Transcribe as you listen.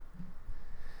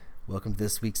Welcome to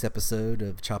this week's episode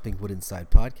of Chopping Wood Inside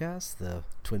Podcast, the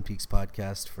Twin Peaks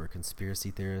podcast for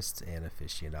conspiracy theorists and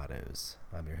aficionados.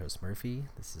 I'm your host, Murphy.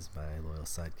 This is my loyal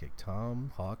sidekick,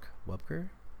 Tom Hawk Webker.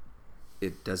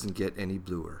 It doesn't get any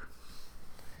bluer.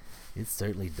 It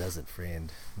certainly doesn't,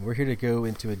 friend. We're here to go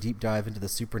into a deep dive into the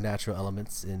supernatural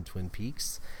elements in Twin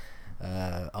Peaks.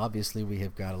 Obviously, we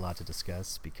have got a lot to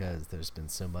discuss because there's been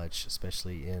so much,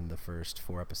 especially in the first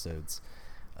 4 episodes.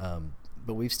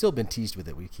 But we've still been teased with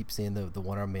it. We keep seeing the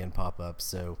one-armed man pop up,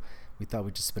 so we thought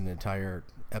we'd just spend an entire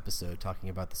episode talking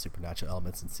about the supernatural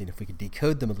elements and seeing if we could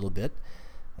decode them a little bit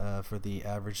for the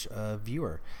average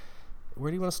viewer. Where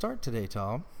do you want to start today,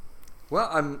 Tom?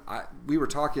 Well, we were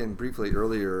talking briefly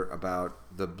earlier about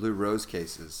the Blue Rose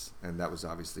cases, and that was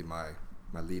obviously my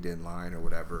lead-in line or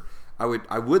whatever. I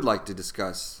would like to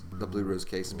discuss the Blue Rose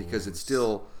cases because it's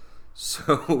still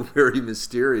so very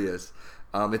mysterious.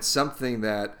 It's something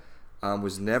that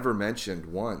was never mentioned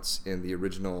once in the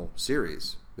original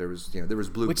series. There was Blue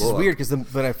Book. Which is weird because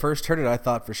when I first heard it, I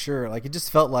thought for sure, like, it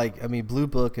just felt like, Blue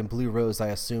Book and Blue Rose I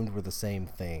assumed were the same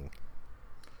thing.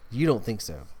 You don't think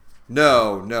so?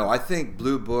 No. I think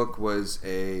Blue Book was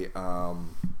a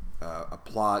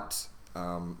plot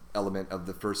element of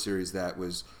the first series that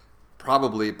was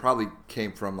probably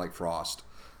came from like Frost.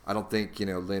 I don't think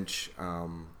Lynch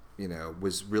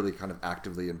was really kind of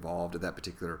actively involved at that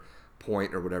particular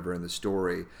point or whatever in the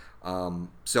story.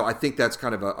 So I think that's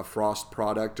kind of a Frost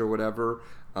product or whatever,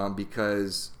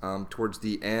 because towards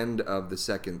the end of the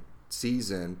second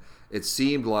season, it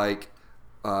seemed like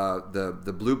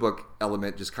the Blue Book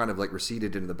element just kind of like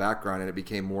receded into the background, and it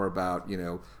became more about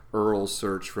Earl's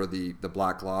search for the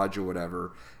Black Lodge or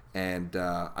whatever. And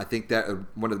I think that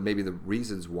one of maybe the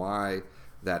reasons why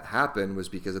that happened was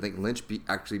because I think Lynch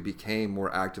actually became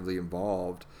more actively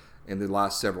involved in the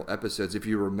last several episodes. If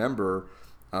you remember,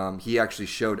 he actually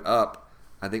showed up,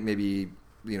 I think maybe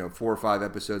 4 or 5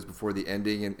 episodes before the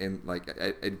ending, and like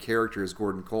in character as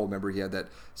Gordon Cole. Remember, he had that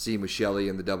scene with Shelley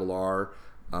in the Double R,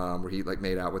 where he like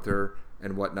made out with her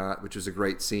and whatnot, which was a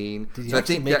great scene. Did he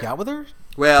actually make out with her?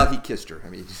 Well, he kissed her.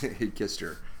 He kissed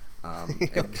her.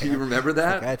 Okay. Do you remember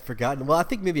that? Like I had forgotten. Well, I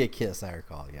think maybe a kiss. I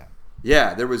recall. Yeah.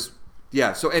 Yeah, there was.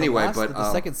 Yeah. So anyway,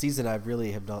 the second season, I've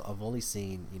only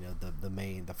seen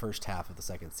the first half of the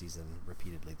second season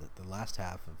repeatedly. The last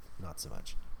half of not so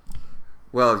much.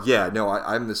 Well, yeah, no,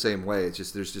 I'm the same way. It's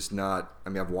just there's just not.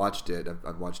 I've watched it.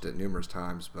 I've watched it numerous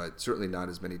times, but certainly not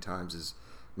as many times as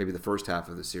maybe the first half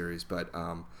of the series. But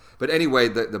anyway,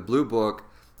 the Blue Book,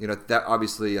 that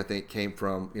obviously I think came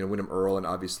from Wyndham Earle, and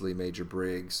obviously Major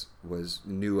Briggs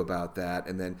knew about that,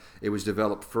 and then it was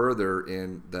developed further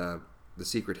in the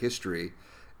Secret History,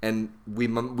 and we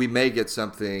may get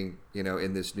something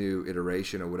in this new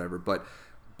iteration or whatever, but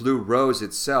Blue Rose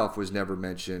itself was never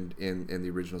mentioned in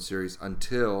the original series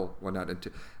until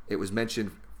it was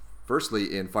mentioned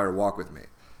firstly in Fire Walk with Me.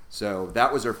 So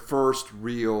that was our first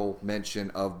real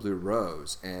mention of Blue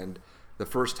Rose, and the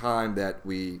first time that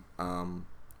we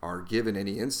are given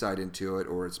any insight into it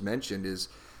or it's mentioned is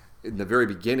in the very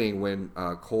beginning when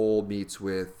Cole meets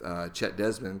with Chet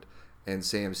Desmond and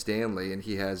Sam Stanley, and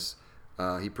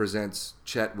he presents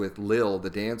Chet with Lil,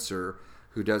 the dancer,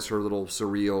 who does her little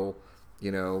surreal,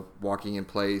 walking in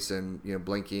place and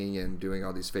blinking and doing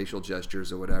all these facial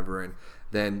gestures or whatever, and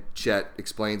then Chet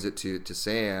explains it to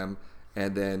Sam,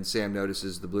 and then Sam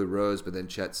notices the Blue Rose, but then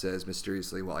Chet says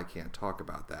mysteriously, "Well, I can't talk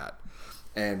about that."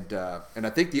 And I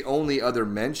think the only other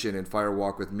mention in Fire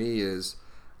Walk with Me is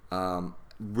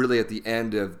really at the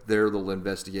end of their little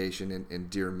investigation in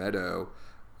Deer Meadow.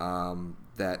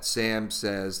 That Sam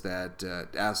says that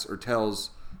tells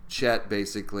Chet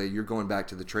basically, "You're going back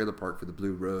to the trailer park for the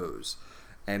Blue Rose,"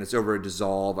 and it's over a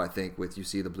dissolve, I think, with you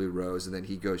see the Blue Rose, and then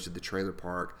he goes to the trailer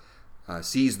park,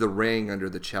 sees the ring under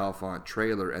the Chalfont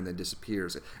trailer, and then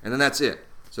disappears, and then that's it.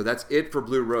 So that's it for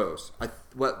Blue Rose.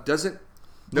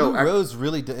 Blue Rose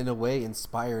really, in a way,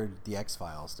 inspired the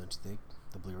X-Files, don't you think?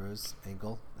 The Blue Rose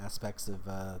angle, aspects of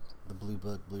the Blue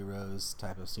Book, Blue Rose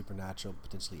type of supernatural,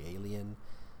 potentially alien,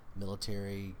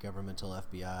 military, governmental,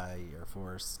 FBI, Air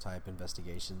Force type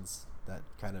investigations. That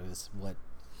kind of is what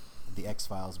the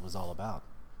X-Files was all about,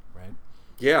 right?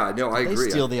 Yeah, no, I agree. They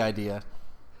steal the idea.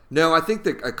 No, I think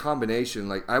that a combination.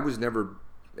 Like, I was never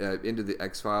into the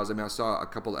X-Files. I saw a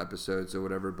couple of episodes or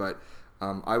whatever, but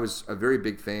I was a very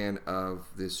big fan of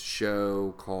this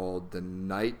show called The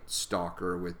Night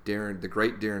Stalker with the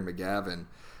great Darren McGavin,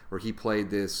 where he played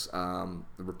this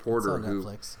reporter it's on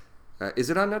Netflix. Is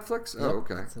it on Netflix? Yep. Oh,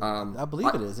 okay. I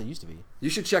believe it is. It used to be. You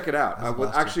should check it out.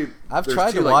 Actually, I've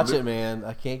tried to watch it, man.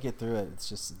 I can't get through it. It's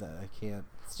just that I can't.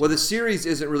 Well, the series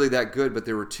isn't really that good, but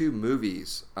there were 2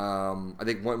 movies. I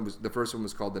think the first one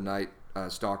was called The Night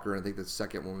Stalker, and I think the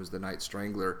second one was The Night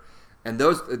Strangler, and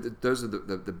those are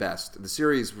the best. The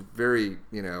series were very up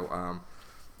and down.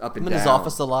 I'm in his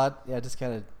office a lot. Yeah, just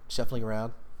kind of shuffling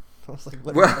around. I was like,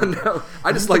 well, no,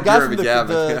 I just like Darren McGavin.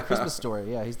 The Christmas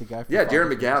Story. Yeah, he's the guy.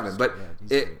 Darren McGavin. But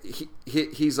yeah,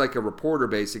 he's like a reporter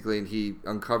basically, and he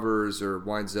uncovers or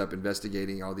winds up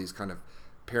investigating all these kind of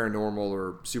paranormal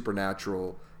or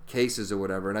supernatural cases or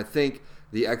whatever. And I think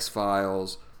the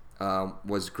X-Files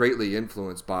was greatly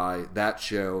influenced by that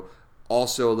show.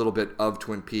 Also, a little bit of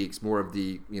Twin Peaks, more of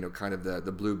the kind of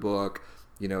the Blue Book,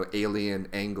 alien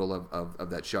angle of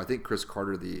that show. I think Chris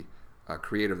Carter, the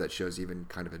creator of that show, has even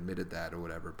kind of admitted that or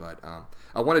whatever. But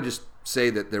I want to just say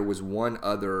that there was one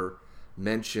other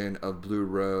mention of Blue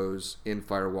Rose in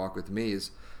Fire Walk with Me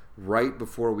is right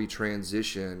before we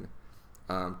transition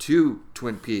to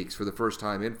Twin Peaks for the first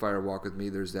time in Fire Walk with Me.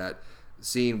 There's that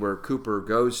scene where Cooper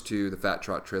goes to the Fat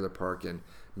Trot Trailer Park and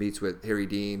meets with Harry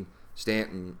Dean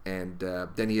Stanton, and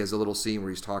then he has a little scene where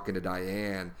he's talking to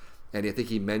Diane, and I think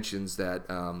he mentions that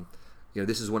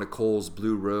this is one of Cole's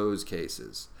Blue Rose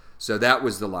cases. So that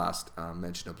was the last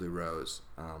mention of Blue Rose.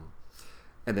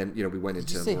 And then, we went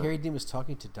into... Did you say Harry Dean was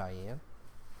talking to Diane?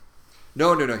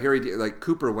 No. Harry Dean,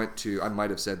 Cooper went to... I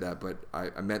might have said that, but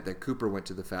I meant that Cooper went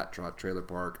to the Fat Trot Trailer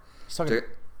Park to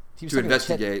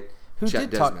investigate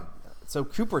Chet Desmond. So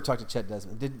Cooper talked to Chet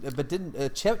Desmond.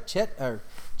 Didn't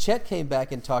Chet came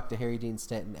back and talked to Harry Dean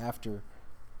Stanton after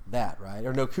that, right?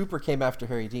 Or no, Cooper came after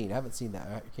Harry Dean. I haven't seen that.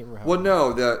 I can't remember how... Well,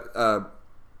 no,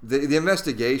 the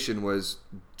investigation was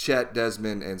Chet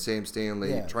Desmond and Sam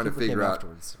Stanley trying to figure out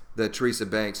the Teresa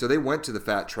Banks. So they went to the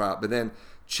Fat Trot, but then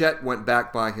Chet went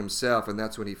back by himself, and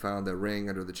that's when he found the ring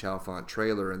under the Chalfont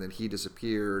trailer, and then he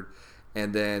disappeared.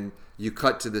 And then you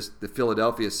cut to the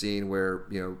Philadelphia scene where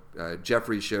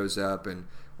Jeffries shows up, and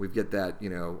we get that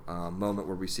moment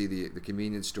where we see the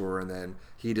convenience store, and then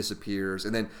he disappears.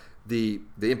 And then the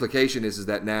implication is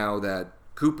that now that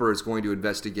Cooper is going to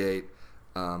investigate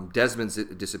Desmond's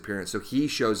disappearance, so he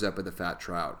shows up at the Fat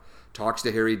Trout, talks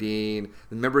to Harry Dean.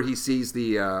 Remember, he sees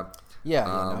the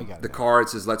car. It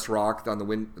says "Let's Rock" on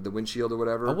the windshield or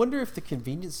whatever. I wonder if the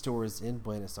convenience store is in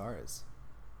Buenos Aires.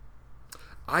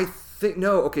 I think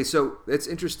no. Okay, so it's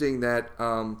interesting that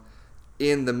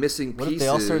in the missing pieces, what if they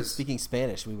all started speaking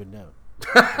Spanish? We would know.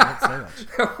 I don't say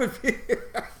much.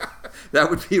 That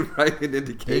would be right an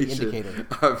indication. Big indicator.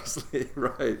 Obviously,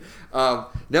 right.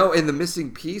 No, in the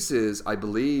missing pieces, I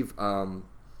believe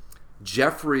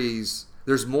Jeffries.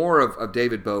 There's more of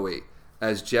David Bowie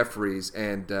as Jeffries,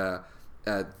 and the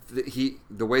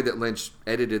way that Lynch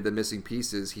edited the missing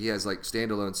pieces, he has like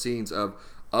standalone scenes of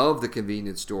the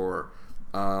convenience store.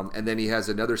 And then he has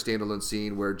another standalone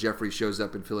scene where Jeffrey shows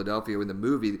up in Philadelphia. In the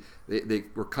movie, they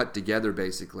were cut together,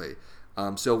 basically.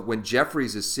 So when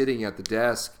Jeffries is sitting at the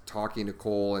desk talking to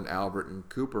Cole and Albert and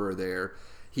Cooper are there,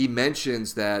 he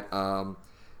mentions that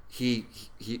he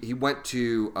went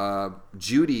to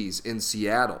Judy's in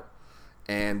Seattle.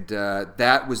 And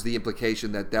that was the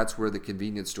implication that that's where the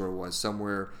convenience store was,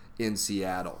 somewhere in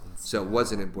Seattle. So it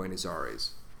wasn't in Buenos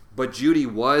Aires. But Judy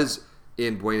was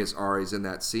in Buenos Aires in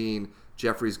that scene.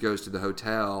 Jeffries goes to the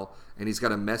hotel, and he's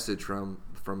got a message from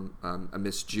a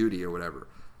Miss Judy or whatever.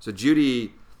 So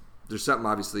Judy, there's something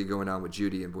obviously going on with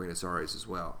Judy in Buenos Aires as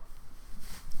well.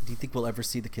 Do you think we'll ever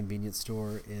see the convenience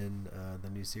store in the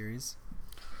new series?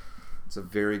 It's a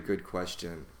very good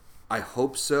question. I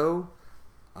hope so.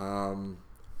 I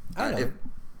don't know.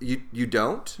 You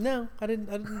don't? No, I didn't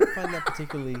find that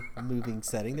particularly moving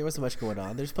setting. There wasn't much going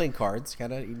on. They're just playing cards,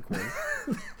 kind of eating corn,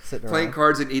 sitting playing around.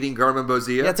 Cards and eating Garmin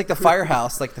Bozia. Yeah, it's like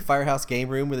the firehouse game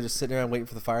room where they're just sitting around waiting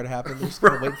for the fire to happen. They're just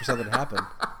kind of waiting for something to happen.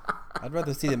 I'd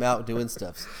rather see them out doing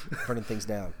stuff, burning things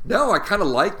down. No, I kind of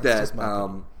like that.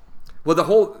 Well,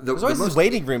 there's always these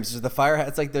waiting rooms. There's the firehouse.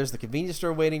 It's like there's the convenience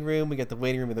store waiting room. We got the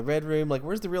waiting room in the red room. Like,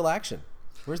 where's the real action?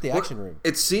 Where's the action room?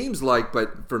 It seems like,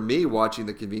 but for me watching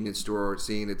the convenience store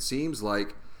scene, it seems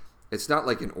like it's not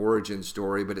like an origin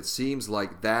story, but it seems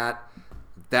like that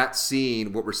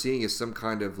scene, what we're seeing is some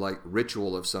kind of like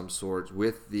ritual of some sort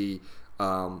with the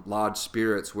lodge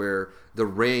spirits, where the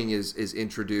ring is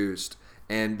introduced,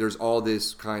 and there's all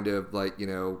this kind of like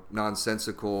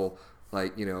nonsensical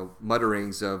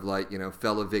mutterings of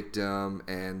fellow victim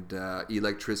and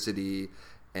electricity.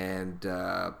 And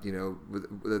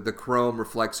the chrome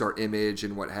reflects our image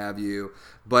and what have you.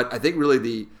 But I think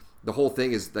really the whole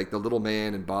thing is like the little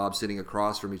man and Bob sitting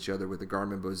across from each other with the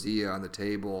Garmin Bozia on the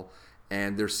table,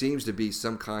 and there seems to be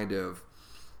some kind of,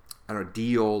 I don't know,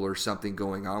 deal or something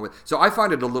going on with. So I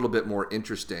find it a little bit more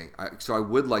interesting. So I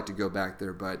would like to go back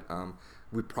there, but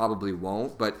we probably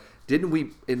won't. But didn't we,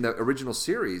 in the original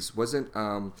series, wasn't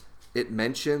it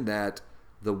mentioned that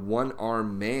the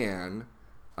one-armed man,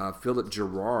 Philip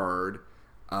Gerard,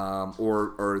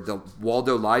 or the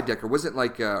Waldo Lydecker, wasn't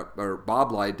like or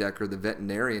Bob Lydecker, the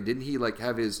veterinarian? Didn't he like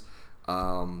have his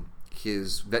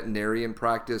veterinarian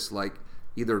practice like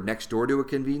either next door to a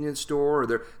convenience store,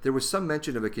 or there was some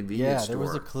mention of a convenience store? Yeah, there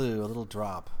was a clue, a little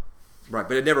drop. Right,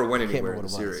 but it never went anywhere in the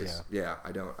series. Yeah,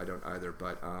 I don't either.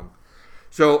 But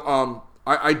so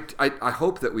I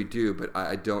hope that we do, but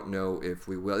I don't know if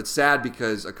we will. It's sad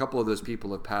because a couple of those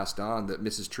people have passed on. That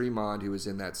Mrs. Tremond, who was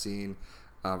in that scene,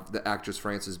 the actress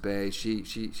Frances Bay, she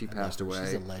passed away.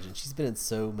 She's a legend. She's been in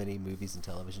so many movies and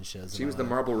television shows. She was the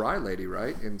Marble Rye lady,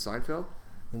 right, in Seinfeld?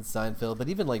 In Seinfeld, but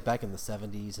even like back in the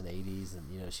 70s and 80s,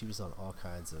 and she was on all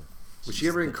kinds of. Was she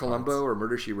ever in Columbo or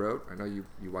Murder, She Wrote? I know you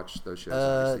watched those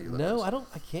shows. No, I don't.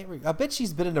 I can't. I bet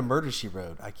she's been in a Murder, She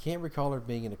Wrote. I can't recall her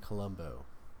being in a Columbo,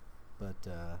 but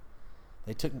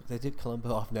they did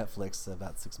Columbo off Netflix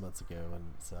about 6 months ago,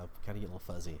 and so I'm kind of getting a little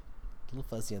fuzzy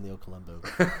on the old Columbo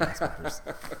cast members.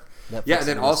 Yeah, and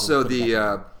then also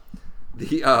the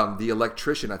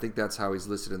electrician. I think that's how he's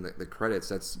listed in the credits.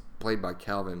 That's played by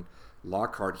Calvin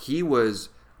Lockhart. He was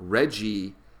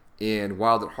Reggie in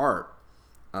Wild at Heart.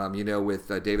 With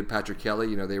David Patrick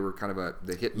Kelly. They were kind of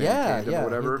the hitman tandem or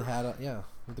whatever.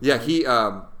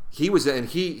 He was, and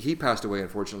he passed away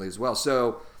unfortunately as well.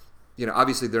 So,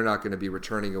 obviously they're not going to be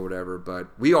returning or whatever.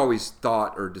 But we always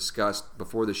thought or discussed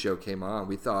before the show came on.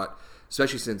 We thought,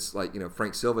 especially since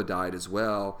Frank Silva died as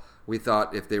well. We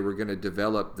thought if they were going to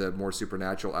develop the more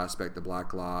supernatural aspect, the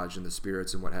Black Lodge and the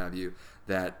spirits and what have you,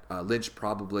 that Lynch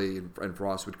probably and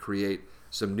Frost would create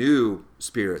some new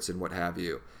spirits and what have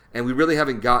you. And we really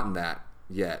haven't gotten that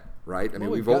yet, right? I mean,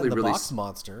 we've only really box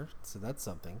monster, so that's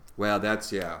something. Well,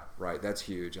 that's right. That's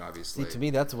huge, obviously. See, to me,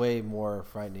 that's way more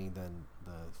frightening than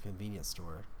the convenience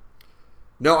store.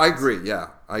 No, I agree.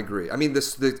 Yeah, I agree. I mean,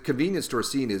 the convenience store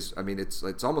scene is. I mean, it's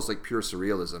almost like pure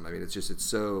surrealism. I mean, it's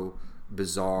so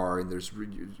bizarre, and it's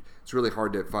really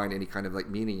hard to find any kind of like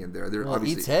meaning in there. It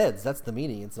eats heads. That's the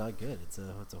meaning. It's not good. It's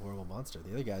a horrible monster.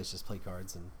 The other guys just play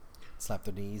cards and slap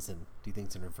their knees and do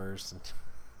things in reverse and.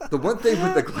 The one thing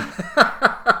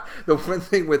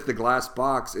with the glass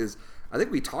box is, I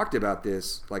think we talked about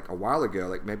this like a while ago,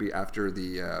 like maybe after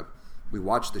we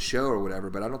watched the show or whatever,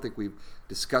 but I don't think we've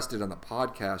discussed it on the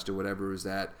podcast or whatever. Is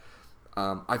that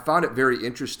I found it very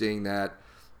interesting that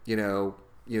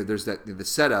there's the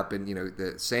setup and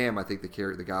the Sam, I think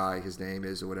the guy, his name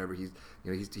is or whatever, he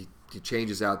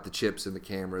changes out the chips and the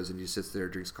cameras and he sits there,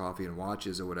 drinks coffee and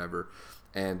watches or whatever.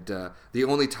 And the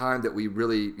only time that we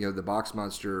really, the box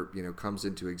monster, comes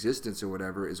into existence or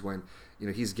whatever is when,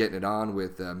 he's getting it on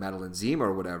with Madeline Zima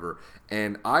or whatever.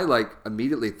 And I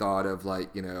immediately thought of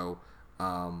like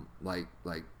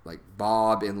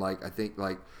Bob in I think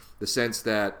the sense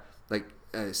that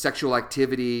sexual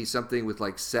activity, something with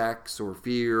sex or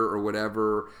fear or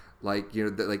whatever,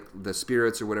 the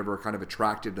spirits or whatever are kind of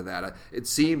attracted to that. It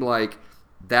seemed like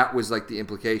that was the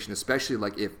implication,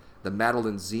 especially if the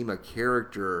Madeline Zima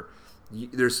character,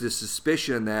 there's this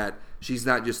suspicion that she's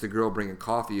not just the girl bringing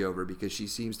coffee over, because she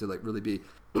seems to really be,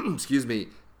 excuse me,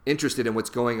 interested in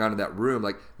what's going on in that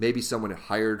room. Maybe someone had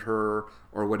hired her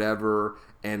or whatever,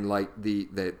 and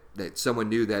that someone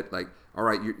knew that all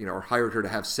right, or hired her to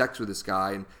have sex with this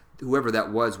guy, and whoever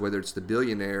that was, whether it's the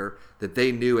billionaire, that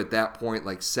they knew at that point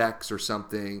sex or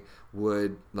something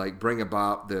would bring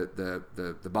about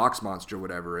the box monster or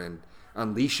whatever and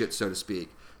unleash it, so to speak.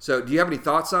 So do you have any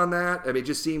thoughts on that? I mean, it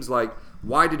just seems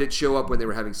why did it show up when they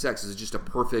were having sex? Is it just a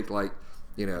perfect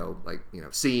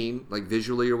scene,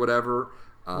 visually or whatever?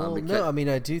 No, I mean,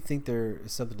 I do think there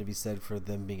is something to be said for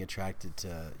them being attracted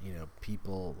to,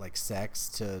 people sex,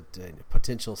 to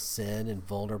potential sin and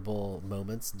vulnerable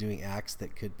moments, doing acts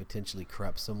that could potentially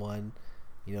corrupt someone.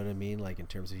 You know what I mean? In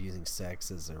terms of using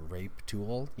sex as a rape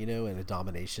tool, and a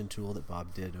domination tool that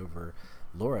Bob did over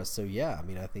Laura. So yeah, I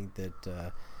mean, I think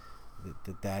that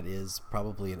that is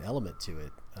probably an element to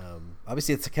it.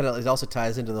 Obviously, it also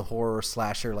ties into the horror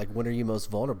slasher. When are you most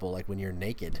vulnerable? When you're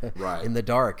naked, right, in the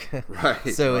dark, right.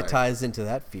 So right. It ties into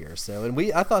that fear. So,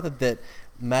 and I thought that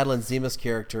Madeline Zima's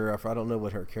character, I don't know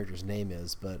what her character's name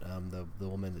is, but the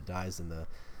woman that dies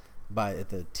at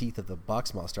the teeth of the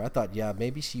box monster, I thought, yeah,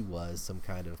 maybe she was some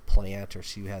kind of plant, or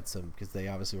she had some, because they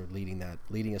obviously were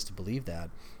leading us to believe that.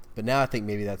 But now I think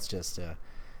maybe that's just a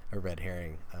red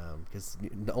herring, because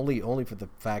only for the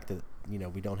fact that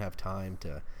we don't have time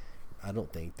to. I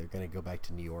don't think they're going to go back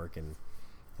to New York and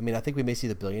I mean, I think we may see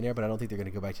the billionaire, but I don't think they're going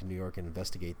to go back to New York and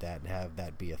investigate that and have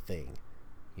that be a thing.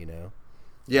 You know?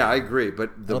 Yeah, I agree.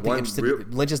 But the one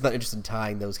Lynch is not interested in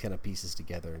tying those kind of pieces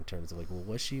together in terms of like, well,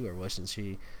 was she or wasn't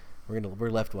she?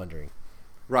 We're left wondering.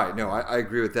 Right. No, I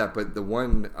agree with that. But the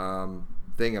one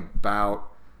thing about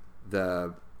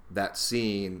that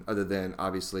scene, other than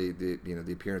obviously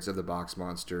the appearance of the box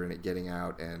monster and it getting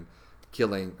out and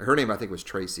killing her name, I think was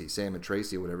Tracy, Sam and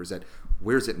Tracy or whatever, is that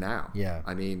where's it now? Yeah.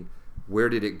 I mean, where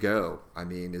did it go? I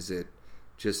mean, is it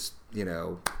just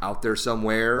out there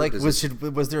somewhere? Like,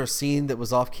 was there a scene that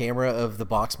was off camera of the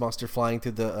box monster flying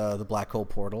through the black hole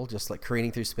portal, just like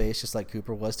careening through space, just like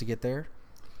Cooper was to get there?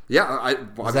 Yeah,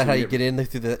 is that how you get in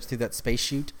through that space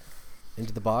chute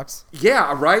into the box?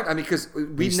 Yeah, right. I mean, because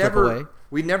we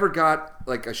never got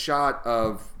like a shot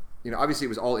of obviously it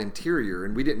was all interior,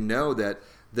 and we didn't know that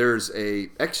there's a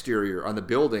exterior on the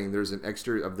building. There's an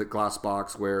exterior of the glass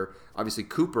box where obviously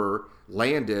Cooper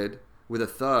landed with a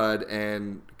thud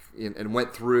and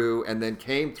went through, and then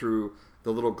came through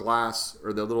the little glass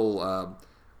or the little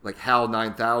like HAL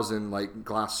 9000 like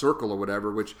glass circle or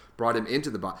whatever, which brought him into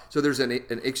the box. So there's an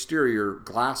exterior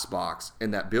glass box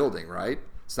in that building, right?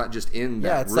 It's not just in that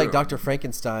Yeah, it's room. like Dr.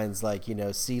 Frankenstein's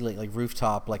ceiling, like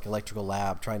rooftop, like electrical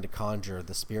lab trying to conjure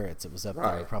the spirits. It was up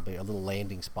there, probably a little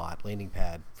landing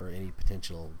pad for any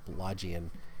potential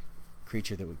Logian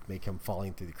creature that may come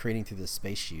creating through the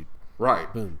space chute.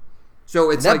 Right. Boom. So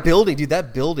it's that building, dude.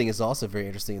 That building is also very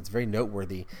interesting. It's very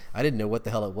noteworthy. I didn't know what the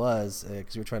hell it was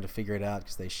because we were trying to figure it out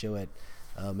because they show it,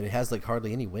 and it has like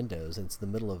hardly any windows, and it's in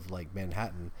the middle of like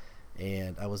Manhattan.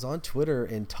 And I was on Twitter,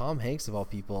 and Tom Hanks of all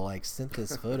people like sent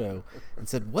this photo and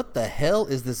said, "What the hell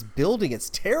is this building? It's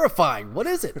terrifying. What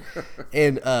is it?"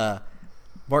 And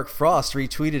Mark Frost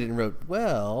retweeted it and wrote,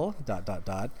 "Well, ...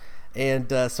 And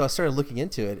so I started looking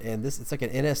into it, and it's like an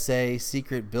NSA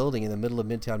secret building in the middle of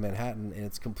Midtown Manhattan, and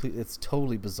it's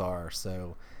totally bizarre.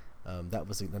 So that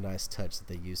was a nice touch that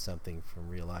they used something from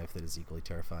real life that is equally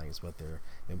terrifying as what they're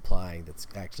implying that's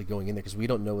actually going in there, because we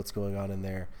don't know what's going on in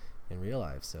there in real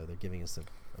life. So they're giving us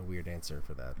a weird answer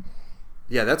for that.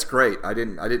 Yeah, that's great. I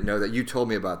didn't know that. You told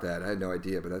me about that. I had no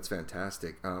idea, but that's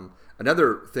fantastic.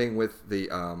 Another thing with the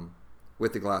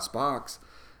glass box.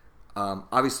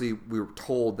 Obviously, we were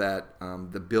told that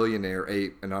the billionaire,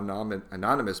 an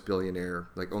anonymous billionaire,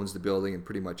 like owns the building and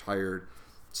pretty much hired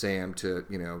Sam to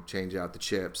change out the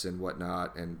chips and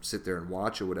whatnot and sit there and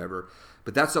watch or whatever.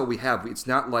 But that's all we have. It's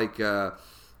not like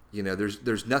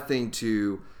there's nothing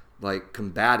to like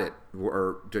combat it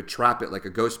or to trap it like a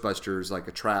Ghostbusters, like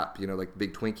a trap, like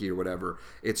Big Twinkie or whatever.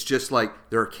 It's just like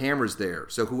there are cameras there.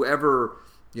 So whoever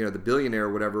the billionaire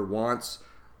or whatever wants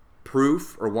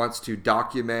proof or wants to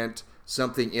document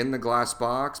something in the glass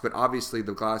box, but obviously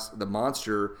the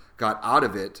monster got out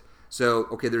of it. So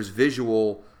okay, there's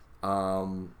visual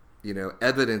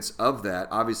evidence of that.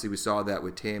 Obviously we saw that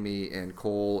with Tammy and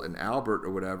Cole and Albert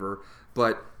or whatever,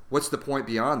 but what's the point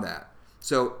beyond that?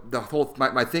 So the whole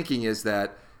my thinking is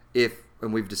that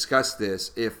and we've discussed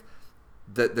this, if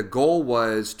the goal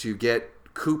was to get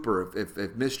Cooper, if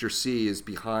Mr. C is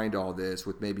behind all this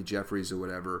with maybe Jeffries or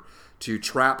whatever, to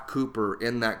trap Cooper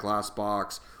in that glass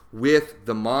box with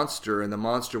the monster, and the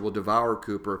monster will devour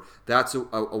Cooper, that's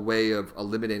a way of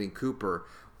eliminating Cooper.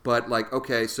 But like,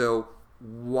 okay, so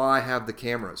why have the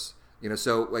cameras?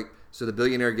 So the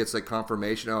billionaire gets like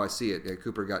confirmation, oh, I see it. Yeah,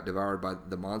 Cooper got devoured by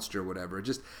the monster or whatever.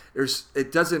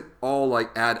 It doesn't all like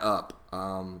add up.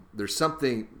 There's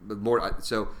something more.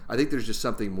 So I think there's just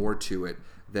something more to it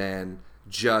than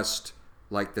just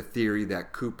like the theory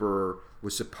that Cooper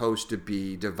was supposed to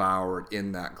be devoured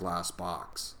in that glass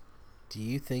box. Do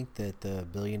you think that the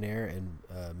billionaire and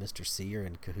Mr. C are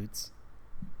in cahoots?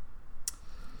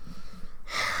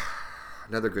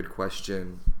 Another good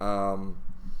question. Some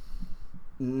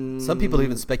people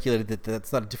even speculated that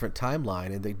that's not a different timeline,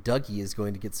 and that Dougie is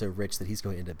going to get so rich that he's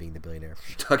going to end up being the billionaire.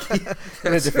 Dougie?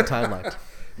 In a different timeline.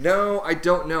 No, I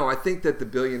don't know. I think that the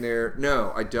billionaire...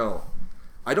 No, I don't.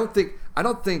 I don't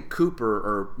think Cooper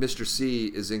or Mr. C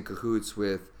is in cahoots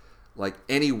with like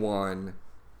anyone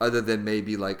other than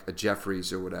maybe like a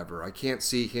Jeffries or whatever. I can't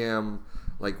see him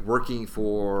like working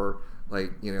for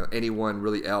like anyone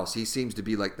really else. He seems to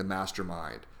be like the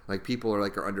mastermind. Like people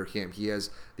are under him. He has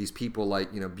these people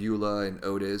like Beulah and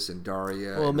Otis and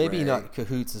Daria. Well, and maybe Ray. not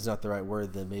cahoots is not the right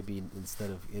word. Then maybe instead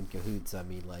of in cahoots, I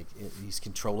mean like he's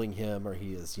controlling him, or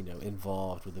he is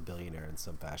involved with the billionaire in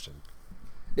some fashion.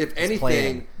 If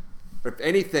anything,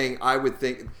 I would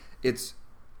think it's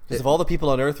because of all the people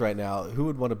on Earth right now, who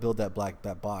would want to build that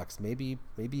box? Maybe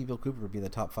Bill Cooper would be in the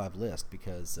top 5 list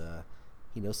because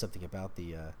he knows something about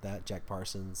that Jack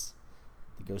Parsons,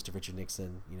 the ghost of Richard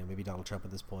Nixon, maybe Donald Trump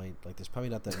at this point. Like, there's probably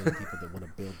not that many people that want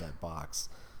to build that box.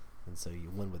 And so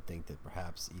one would think that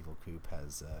perhaps Evil Coop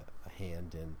has a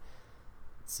hand in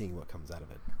seeing what comes out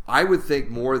of it. I would think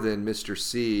more than Mr.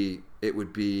 C, it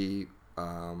would be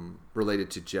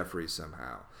related to Jeffries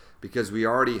somehow. Because we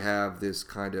already have this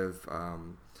kind of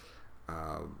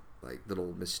like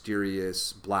little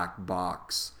mysterious black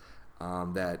box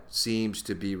that seems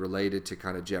to be related to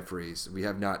kind of Jeffries. We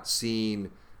have not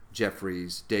seen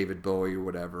Jeffries, David Bowie or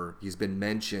whatever. He's been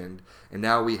mentioned. And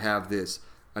now we have this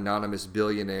anonymous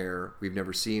billionaire we've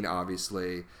never seen,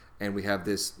 obviously. And we have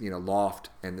this, loft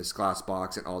and this glass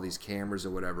box and all these cameras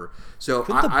or whatever. So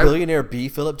could the billionaire be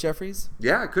Phillip Jeffries?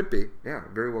 Yeah, it could be. Yeah,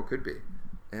 very well could be.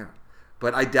 Yeah.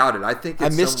 But I doubt it. I think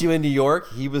it's I missed you in New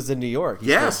York. He was in New York.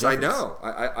 Yes, I know.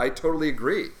 I totally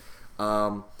agree.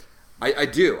 I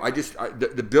do.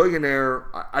 The billionaire.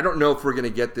 I don't know if we're going to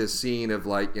get this scene of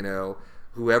like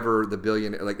whoever the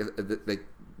billionaire, like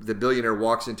the billionaire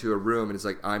walks into a room and it's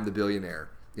like, I'm the billionaire.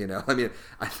 I mean,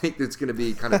 I think it's going to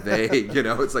be kind of vague.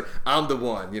 It's like, I'm the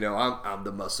one. I'm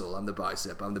the muscle. I'm the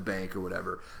bicep. I'm the bank or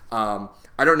whatever. I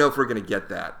don't know if we're going to get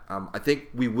that. I think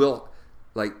we will.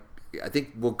 I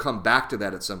think we'll come back to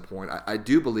that at some point. I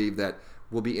do believe that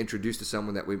we'll be introduced to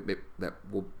someone that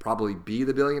will probably be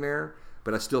the billionaire,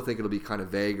 but I still think it'll be kind of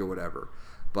vague or whatever.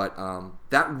 But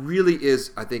that really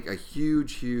is, I think, a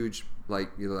huge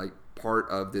part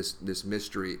of this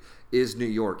mystery is New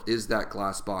York, is that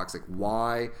glass box. Like,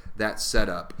 why that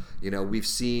setup? We've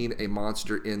seen a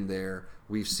monster in there.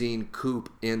 We've seen Coop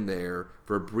in there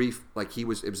for a brief, it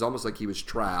was almost like he was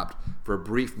trapped for a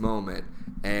brief moment.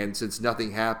 And since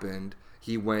nothing happened,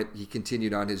 he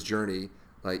continued on his journey,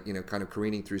 kind of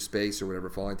careening through space or whatever,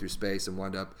 falling through space and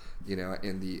wound up,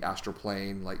 in the astral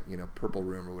plane, purple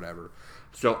room or whatever.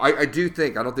 So I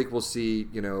don't think we'll see,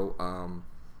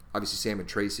 obviously Sam and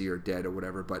Tracy are dead or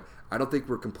whatever, but I don't think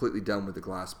we're completely done with the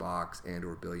glass box and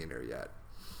or billionaire yet.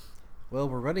 Well,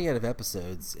 we're running out of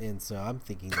episodes, and so I'm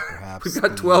thinking that perhaps we've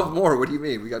got 12 more. What do you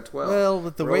mean? We got 12. Well,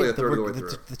 with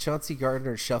the Chauncey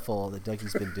Gardner shuffle that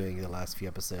Dougie's been doing in the last few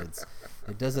episodes,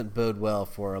 it doesn't bode well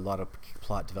for a lot of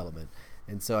plot development.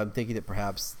 And so I'm thinking that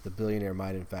perhaps the billionaire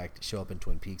might, in fact, show up in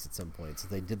Twin Peaks at some point. So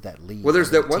they did that lead. Well,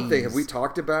 there's that one thing. Have we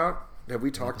talked about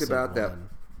that?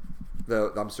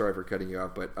 I'm sorry for cutting you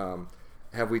off, but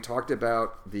have we talked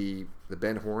about the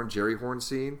Ben Horn, Jerry Horn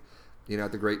scene?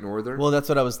 At the Great Northern. Well, that's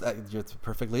what I was. You're the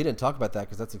perfect lead in talk about that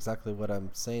because that's exactly what I'm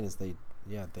saying. Is they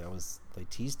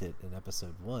teased it in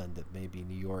episode 1 that maybe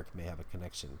New York may have a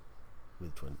connection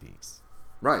with Twin Peaks.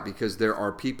 Right, because there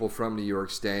are people from New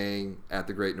York staying at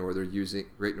the Great Northern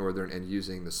and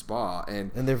using the spa,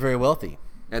 and they're very wealthy.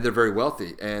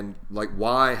 And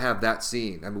why have that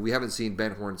scene? I mean, we haven't seen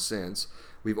Ben Horn since.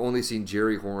 We've only seen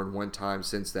Jerry Horn one time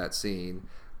since that scene.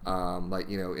 In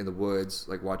the woods,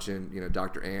 watching,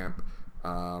 Dr. Amp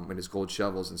and his gold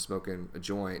shovels and smoking a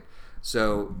joint.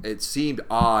 So it seemed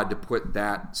odd to put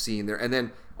that scene there. And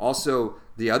then also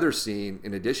the other scene,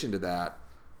 in addition to that,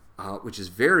 which is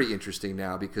very interesting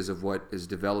now because of what is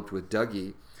developed with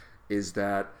Dougie, is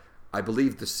that I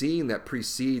believe the scene that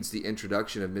precedes the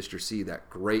introduction of Mr. C, that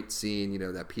great scene,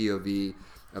 that POV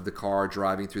of the car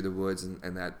driving through the woods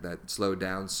and that slowed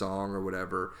down song or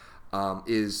whatever,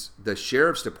 is the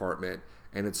sheriff's department,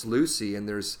 and it's Lucy, and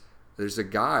there's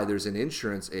an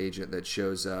insurance agent that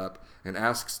shows up and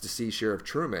asks to see Sheriff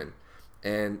Truman,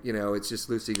 and it's just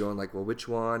Lucy going well, which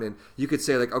one? And you could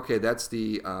say okay, that's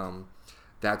the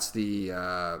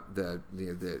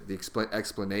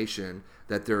explanation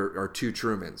that there are two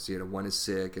Trumans, one is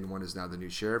sick and one is now the new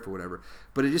sheriff or whatever.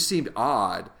 But it just seemed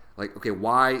odd, okay,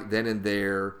 why then and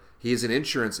there? He is an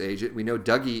insurance agent. We know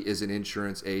Dougie is an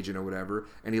insurance agent or whatever,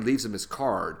 and he leaves him his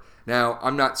card. Now,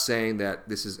 I'm not saying that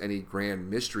this is any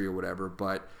grand mystery or whatever,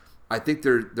 but I think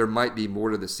there might be more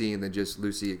to the scene than just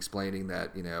Lucy explaining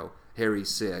that, Harry's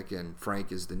sick and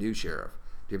Frank is the new sheriff.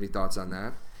 Do you have any thoughts on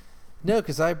that? No,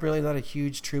 because I'm really not a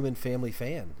huge Truman family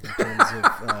fan in terms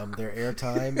of their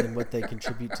airtime and what they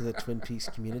contribute to the Twin Peaks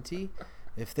community.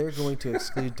 If they're going to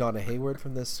exclude Donna Hayward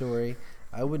from this story,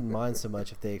 I wouldn't mind so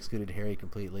much if they excluded Harry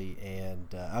completely. And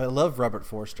I love Robert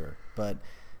Forster, but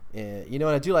and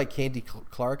I do like Candy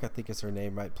Clark, I think is her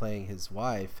name, right, playing his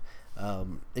wife.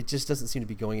 It just doesn't seem to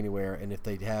be going anywhere. And if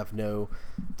they have no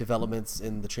developments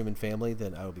in the Truman family,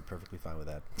 then I would be perfectly fine with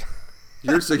that.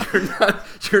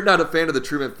 You're not a fan of the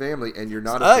Truman family, and you're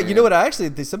not a fan. You know what?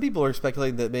 Some people are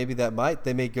speculating that maybe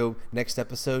they may go next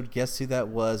episode. Guess who that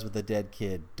was with the dead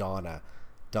kid? Donna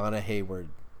Hayward.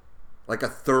 Like a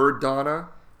third Donna?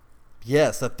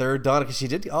 Yes, the third Donna, because she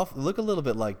did look a little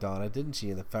bit like Donna, didn't she?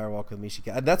 In the Firewalk with Me,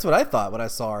 that's what I thought when I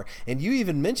saw her. And you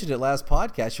even mentioned it last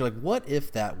podcast. You're like, what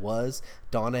if that was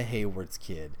Donna Hayward's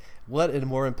kid? What a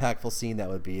more impactful scene that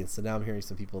would be. And so now I'm hearing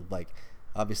some people, like,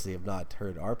 obviously have not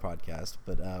heard our podcast,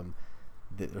 but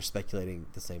they're speculating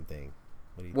the same thing.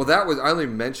 Well, that was, I only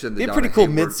mentioned the Donna pretty cool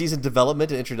Hayward mid-season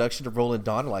development and introduction to Roland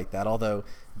Donna like that, although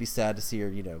it'd be sad to see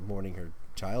her, mourning her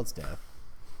child's death.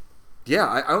 Yeah,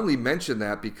 I only mentioned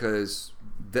that because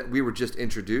that we were just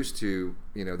introduced to,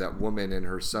 that woman and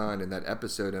her son in that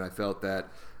episode, and I felt that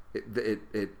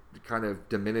it kind of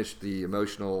diminished the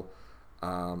emotional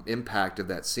impact of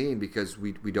that scene because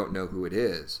we don't know who it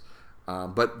is.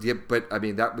 But I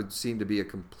mean, that would seem to be a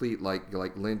complete like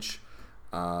Lynch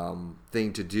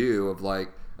thing to do of like,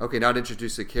 okay, not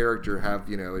introduce a character, have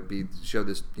show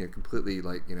this completely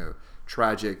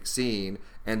tragic scene,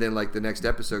 and then like the next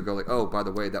episode go like, oh, by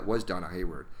the way, that was Donna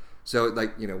Hayward. So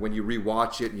like when you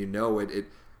rewatch it and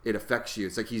it affects you.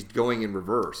 It's like he's going in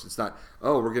reverse. It's not,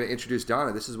 oh, we're going to introduce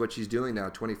Donna. This is what she's doing now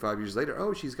 25 years later.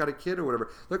 Oh, she's got a kid or whatever.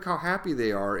 Look how happy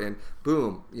they are, and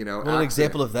boom, Well, an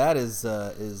example of that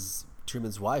is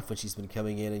Truman's wife when she's been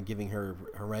coming in and giving her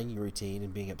haranguing routine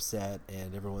and being upset,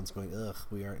 and everyone's going, ugh,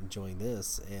 we aren't enjoying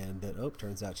this, and that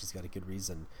turns out she's got a good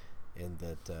reason, and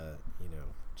that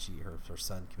her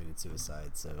son committed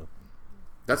suicide. So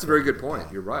that's a very good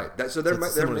point. You're right.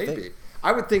 There may be.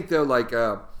 I would think though, like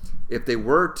if they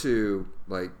were to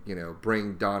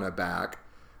bring Donna back,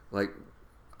 like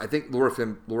I think Laura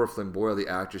Flynn Boyle, the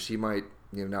actress, she might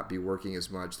not be working as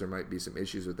much. There might be some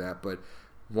issues with that, but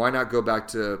why not go back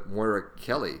to Moira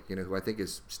Kelly, who I think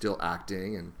is still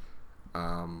acting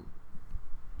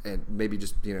and maybe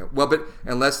just but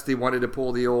unless they wanted to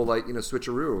pull the old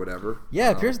switcheroo or whatever.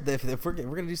 Yeah, it appears that if we're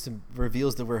gonna do some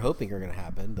reveals that we're hoping are gonna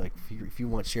happen, like if you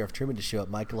want Sheriff Truman to show up,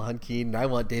 Michael Hunkeen, and I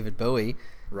want David Bowie,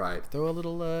 right? Throw a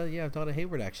little Donna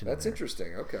Hayward action. That's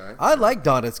interesting. Okay, I like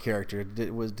Donna's character.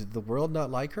 Did the world not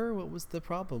like her? What was the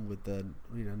problem with the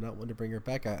not wanting to bring her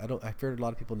back? I've heard a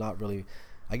lot of people not really.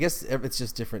 I guess it's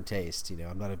just different taste.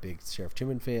 I'm not a big Sheriff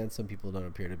Truman fan. Some people don't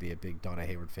appear to be a big Donna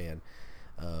Hayward fan.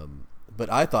 But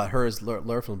I thought her as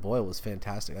Laura Flynn Boyle was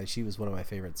fantastic. Like, she was one of my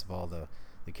favorites of all the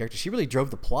characters. She really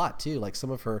drove the plot too. Like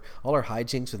all her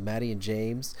hijinks with Maddie and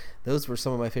James, those were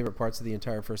some of my favorite parts of the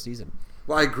entire first season.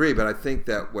 Well, I agree, but I think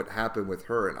that what happened with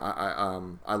her,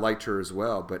 and I liked her as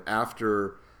well. But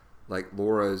after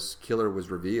Laura's killer was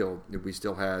revealed, we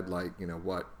still had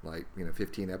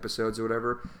 15 episodes or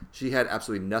whatever. She had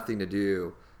absolutely nothing to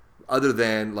do other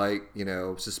than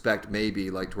suspect maybe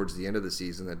towards the end of the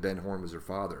season that Ben Horne was her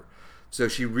father. So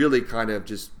she really kind of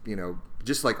just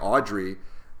like Audrey,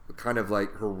 kind of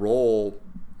like her role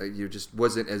just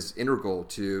wasn't as integral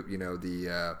to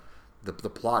the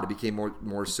plot. It became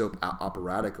more soap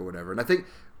operatic or whatever. And I think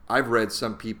I've read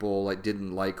some people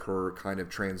didn't like her kind of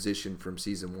transition from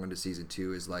season 1 to season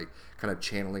 2 is kind of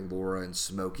channeling Laura and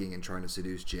smoking and trying to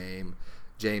seduce James.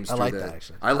 I like that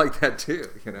actually. I like that too.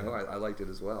 I liked it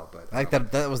as well. But I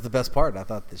think that was the best part. I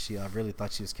really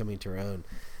thought she was coming to her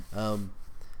own.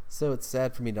 So it's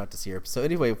sad for me not to see her. So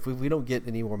anyway, if we don't get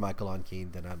any more Michael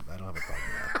Onkeen, then I don't have a problem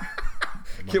with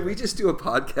that. Can we just do a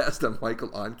podcast on Michael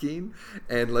Onkeen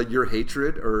and your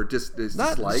hatred or just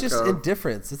dislike? It's just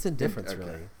indifference. It's indifference, okay.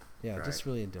 really. Yeah, right. Just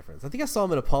really indifference. I think I saw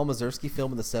him in a Paul Mazursky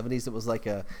film in the 70s. It was like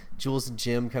a Jules and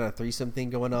Jim kind of threesome thing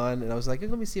going on, and I was like,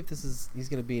 let me see if he's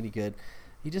going to be any good.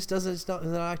 He just doesn't. It's not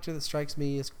an actor that strikes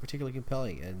me as particularly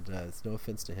compelling, and it's no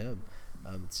offense to him.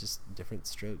 It's just different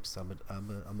strokes.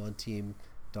 I'm on team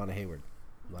Donna Hayward.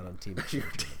 I'm not on team.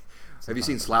 Have you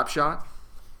seen Slapshot?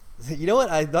 You know what?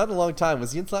 Not in a long time.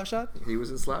 Was he in Slapshot? He was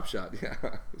in Slapshot. Yeah,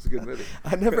 it's a good movie.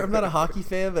 I'm not a hockey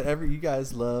fan, but you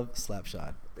guys love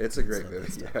Slapshot. It's a great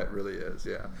movie. Yeah, it really is.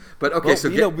 Yeah, but okay. Well, so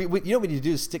what we need to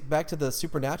do is stick back to the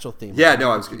supernatural theme. Yeah,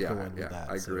 no, I was. Yeah,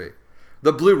 I agree.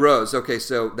 The Blue Rose. Okay,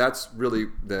 so that's really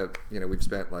we've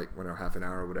spent half an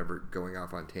hour or whatever going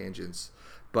off on tangents,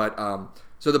 but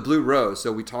so the Blue Rose.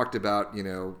 So we talked about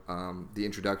the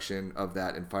introduction of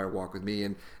that in Firewalk with Me,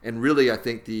 and really I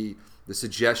think the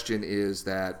suggestion is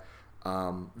that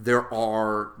there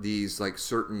are these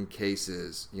certain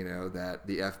cases that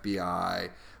the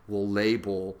FBI will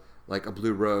label a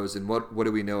blue rose, and what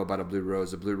do we know about a blue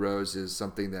rose? A blue rose is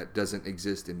something that doesn't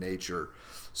exist in nature.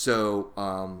 So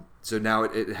now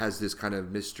it has this kind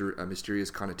of mysterious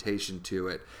connotation to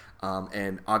it.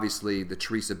 And obviously the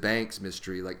Teresa Banks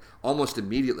mystery, almost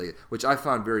immediately, which I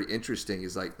found very interesting,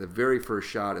 is the very first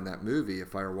shot in that movie, A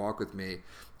Fire Walk with Me,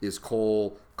 is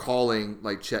Cole calling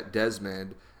Chet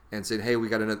Desmond and saying, "Hey, we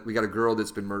got a girl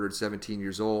that's been murdered, 17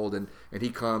 years old," and he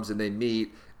comes and they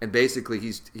meet, and basically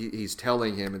he's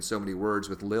telling him in so many words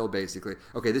with Lil, basically,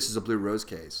 okay, this is a Blue Rose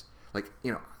case. Like,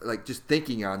 like just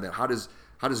thinking on that, how does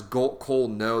Cole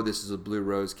know this is a Blue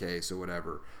Rose case or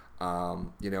whatever?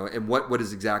 And what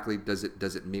is exactly does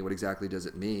it mean? What exactly does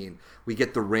it mean? We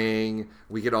get the ring,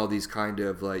 we get all these kind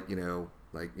of like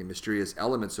mysterious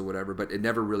elements or whatever, but it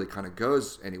never really kind of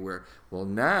goes anywhere. Well,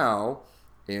 now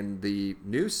in the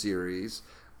new series,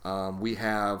 we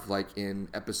have like in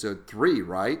episode 3,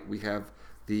 right? We have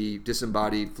the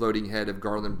disembodied floating head of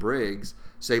Garland Briggs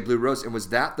say Blue Rose, and was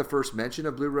that the first mention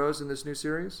of Blue Rose in this new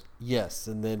series? Yes,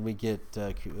 and then we get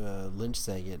Lynch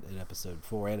saying it in episode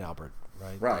 4 and Albert.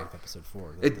 Right. Episode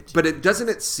 4. But it doesn't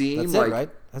it seem that's like it, right?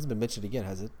 Hasn't been mentioned again,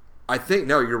 has it? I think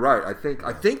no, you're right.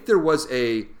 I think there was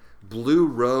a Blue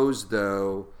Rose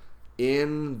though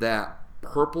in that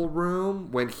purple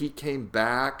room when he came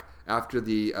back after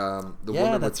the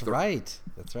woman. That's right.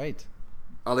 That's right.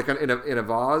 Like in a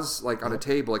vase, like on a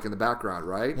table, like in the background,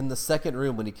 right? In the second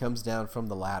room when he comes down from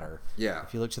the ladder. Yeah.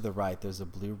 If you look to the right, there's a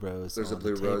Blue Rose. There's a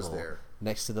Blue Rose there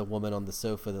next to the woman on the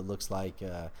sofa that looks like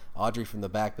Audrey from the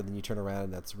back, but then you turn around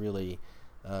and that's really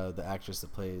the actress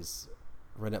that plays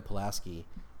Renette Pulaski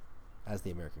as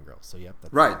the American Girl. So yep,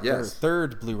 that's right. Yes.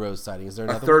 Third Blue Rose sighting. Is there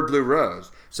another third Blue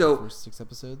Rose? So first 6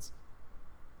 episodes.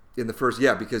 In the first,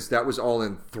 because that was all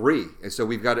in 3, and so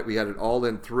we had it all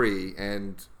in 3,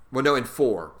 and well, no, in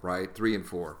 4, right? 3 and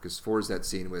 4, because 4 is that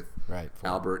scene with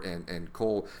Albert and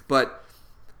Cole. But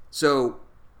so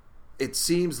it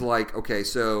seems like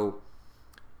so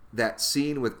that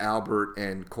scene with Albert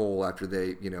and Cole after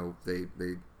they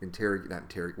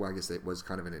interrogate. Well, I guess it was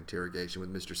kind of an interrogation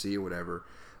with Mr. C or whatever.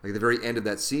 Like at the very end of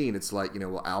that scene, it's like,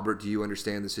 well, Albert, do you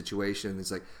understand the situation? And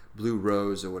it's like Blue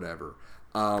Rose or whatever.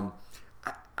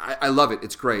 I love it.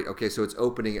 It's great. Okay, so it's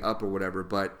opening up or whatever,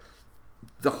 but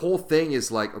the whole thing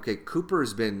is like, okay,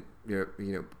 Cooper's been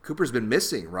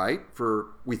missing, right? For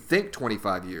we think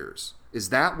 25 years. Is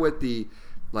that what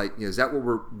is that what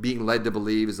we're being led to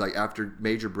believe? Is like after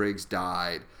Major Briggs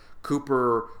died,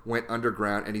 Cooper went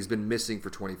underground and he's been missing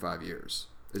for 25 years.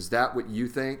 Is that what you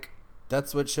think?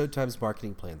 That's what Showtime's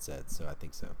marketing plan said, so I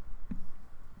think so.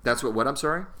 That's what I'm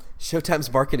sorry?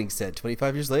 Showtime's marketing said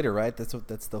 25 years later, right?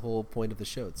 That's the whole point of the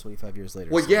show. It's 25 years later.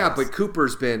 Well, so but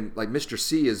Cooper's been like Mr.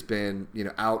 C has been,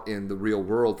 out in the real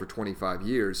world for 25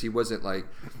 years. He wasn't like,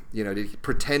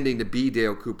 pretending to be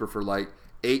Dale Cooper for like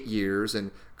 8 years and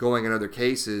going in other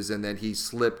cases, and then he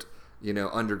slipped,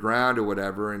 underground or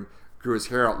whatever and grew his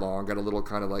hair out long, got a little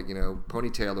kind of like,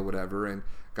 ponytail or whatever, and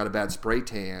got a bad spray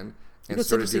tan. And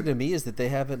what's interesting to me is that they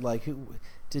haven't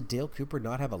did Dale Cooper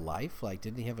not have a life? Like,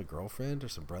 didn't he have a girlfriend or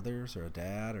some brothers or a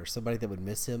dad or somebody that would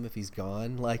miss him if he's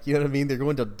gone? Like, you know what I mean? They're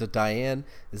going to Diane.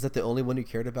 Is that the only one who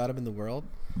cared about him in the world?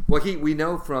 Well, we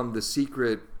know from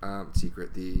the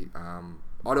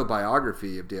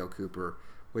autobiography of Dale Cooper,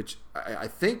 which I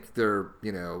think they're,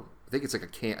 I think it's like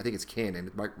I think it's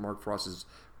canon. Mark Frost's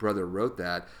brother wrote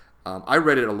that. I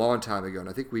read it a long time ago, and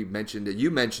I think we mentioned it. You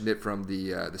mentioned it from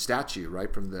the statue,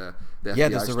 right? From the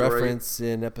FBI there's a story. reference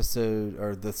in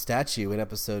the statue in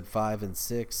episode 5 and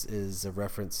 6 is a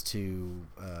reference to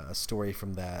a story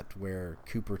from that where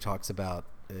Cooper talks about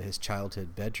his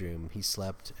childhood bedroom. He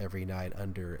slept every night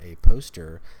under a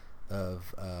poster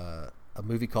of a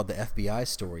movie called The FBI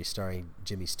Story starring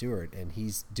Jimmy Stewart, and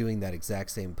he's doing that exact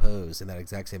same pose in that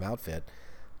exact same outfit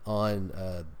on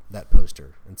that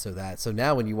poster. And so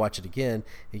now when you watch it again,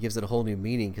 it gives it a whole new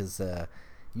meaning because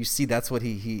you see that's what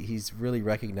he's really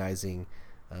recognizing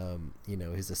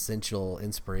his essential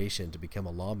inspiration to become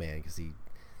a lawman, because he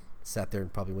sat there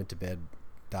and probably went to bed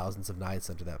thousands of nights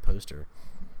under that poster.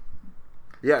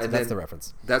 Yeah, so that's the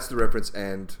reference. That's the reference.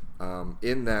 And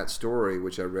in that story,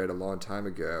 which I read a long time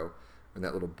ago in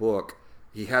that little book,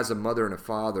 he has a mother and a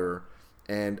father.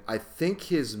 And I think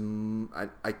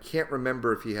I can't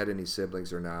remember if he had any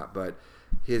siblings or not, but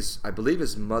I believe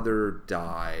his mother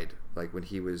died like when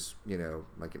he was,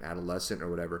 like an adolescent or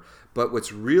whatever. But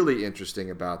what's really interesting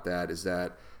about that is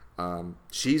that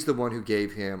she's the one who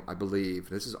gave him, I believe,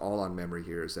 this is all on memory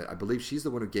here, is that I believe she's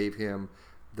the one who gave him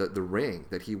the ring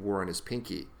that he wore on his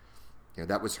pinky.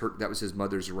 That was his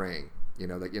mother's ring.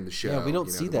 Like in the show. Yeah, we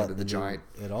don't see that the giant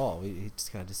at all. He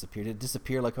just kind of disappeared. It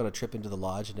disappeared like on a trip into the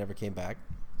lodge and never came back.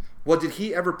 Well, did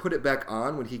he ever put it back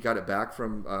on when he got it back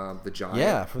from the giant?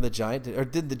 Yeah, from the giant. Or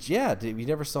we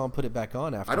never saw him put it back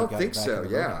on after. I don't he got think it back so. in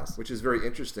the warehouse. Which is very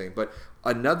interesting. But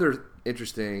another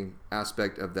interesting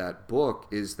aspect of that book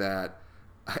is that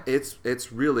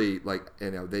it's really like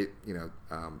they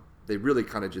really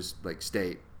kind of just like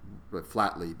state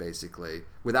flatly, basically,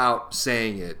 without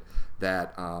saying it,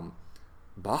 that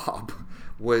Bob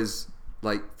was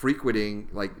like frequenting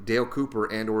like Dale Cooper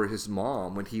and or his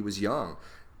mom when he was young.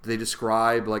 They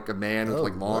describe like a man with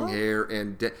like long hair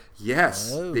and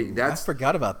yes, I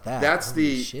forgot about that. That's Holy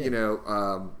the shit.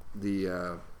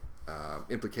 the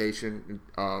implication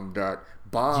that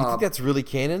Bob. Do you think that's really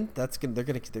canon? They're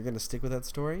gonna stick with that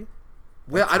story.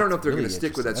 Well, I don't know if they're going to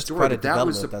stick with that story, but that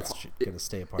was that's going to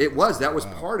stay a part. It was that was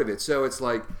part of it. So it's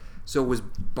like, was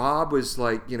Bob was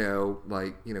like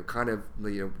kind of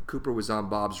Cooper was on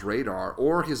Bob's radar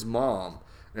or his mom.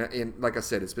 And like I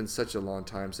said, it's been such a long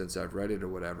time since I've read it or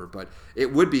whatever, but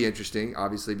it would be interesting,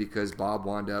 obviously, because Bob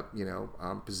wound up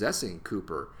possessing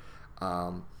Cooper.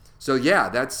 So yeah,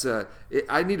 that's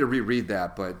I need to reread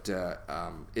that, but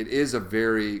it is a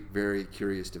very, very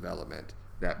curious development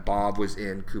that Bob was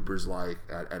in Cooper's life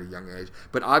at a young age.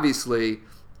 But obviously,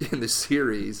 in the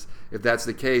series, if that's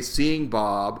the case, seeing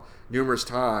Bob numerous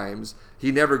times,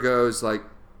 he never goes like,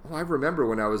 oh, I remember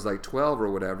when I was like 12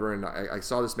 or whatever, and I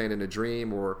saw this man in a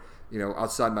dream or,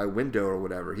 outside my window or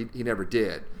whatever. He never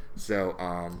did. So,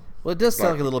 well, it does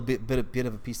sound like a little bit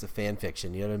of a piece of fan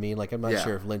fiction. You know what I mean? Like, I'm not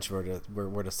sure if Lynch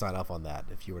were to sign off on that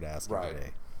if you were to ask him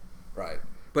today. Right.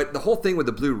 But the whole thing with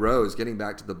the Blue Rose, getting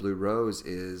back to the Blue Rose,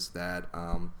 is that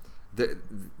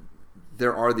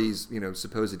there are these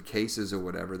supposed cases or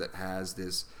whatever that has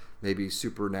this maybe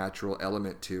supernatural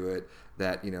element to it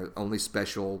that only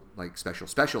special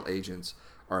agents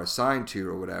are assigned to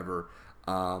or whatever.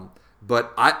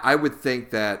 But I would think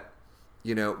that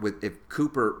if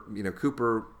Cooper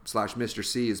Cooper/Mr.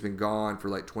 C has been gone for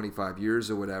like 25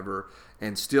 years or whatever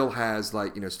and still has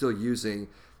still using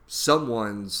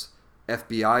someone's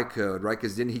FBI code, right?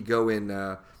 Because didn't he go in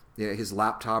his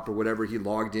laptop or whatever? He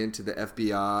logged into the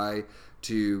FBI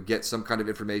to get some kind of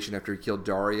information after he killed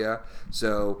Daria.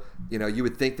 So you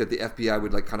would think that the FBI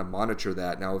would kind of monitor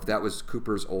that. Now, if that was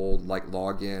Cooper's old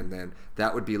login, then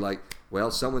that would be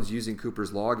someone's using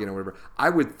Cooper's login or whatever.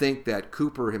 I would think that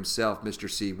Cooper himself, Mr.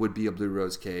 C, would be a Blue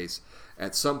Rose case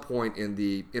at some point in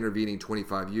the intervening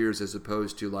 25 years, as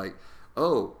opposed to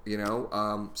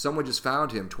someone just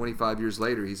found him 25 years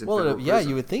later. He's in federal prison.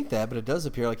 You would think that, but it does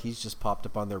appear like he's just popped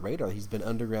up on their radar. He's been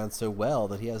underground so well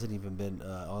that he hasn't even been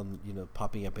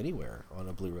popping up anywhere on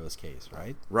a Blue Rose case,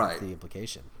 right? Right. That's the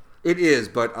implication. It is,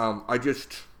 but I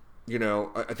just,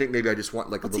 I think maybe I just want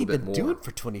a little bit more. What's he been doing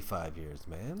for 25 years,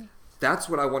 man? That's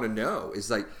what I want to know.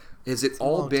 Is has it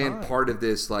all been part of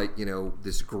this,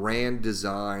 this grand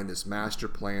design, this master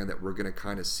plan that we're going to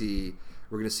kind of see?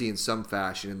 We're going to see in some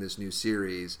fashion in this new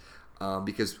series,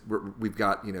 because we've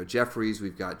got Jeffries,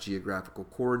 we've got geographical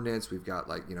coordinates, we've got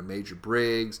Major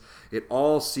Briggs. It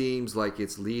all seems like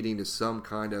it's leading to some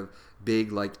kind of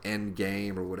big end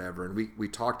game or whatever. And we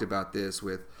talked about this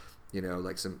with when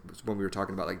we were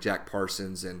talking about Jack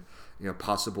Parsons and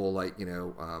possible a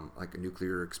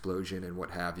nuclear explosion and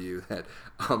what have you, that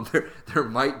there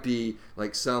might be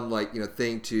some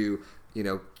thing to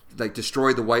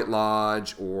destroy the White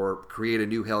Lodge or create a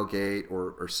new Hellgate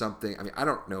or something. I mean, I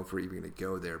don't know if we're even going to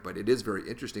go there, but it is very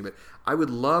interesting. But I would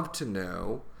love to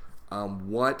know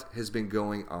what has been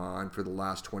going on for the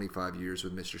last 25 years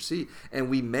with Mr. C. And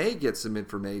we may get some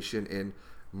information in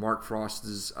Mark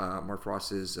Frost's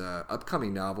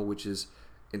upcoming novel, which is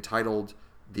entitled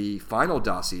The Final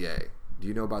Dossier. Do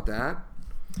you know about that?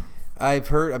 I've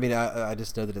heard. I mean, I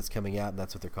just know that it's coming out, and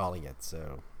that's what they're calling it.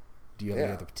 So, do you have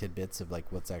any other tidbits of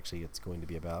what's actually it's going to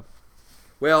be about?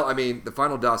 Well, I mean, The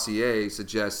Final Dossier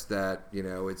suggests that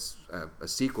it's a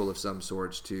sequel of some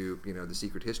sorts to the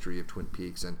secret history of Twin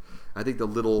Peaks, and I think the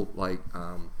little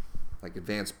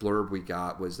advanced blurb we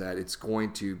got was that it's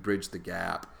going to bridge the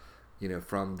gap,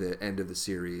 from the end of the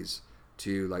series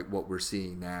to what we're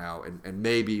seeing now, and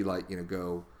maybe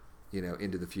go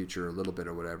into the future a little bit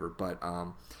or whatever,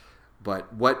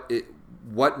 But what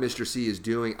Mr. C is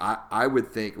doing, I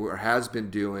would think, or has been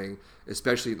doing,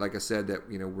 especially like I said, that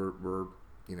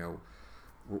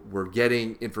we're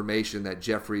getting information that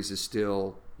Jeffries is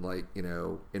still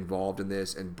involved in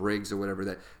this, and Briggs or whatever,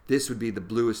 that this would be the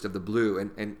bluest of the blue,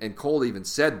 and Cole even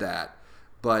said that.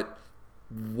 But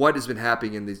what has been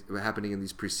happening in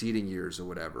these preceding years or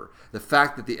whatever, the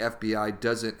fact that the FBI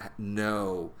doesn't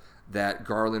know that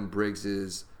Garland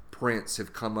Briggs's prints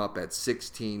have come up at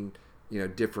 16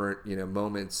 different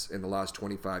moments in the last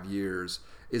 25 years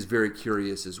is very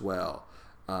curious as well.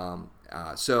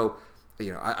 So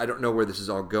I don't know where this is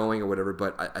all going or whatever,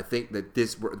 but I think that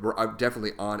we're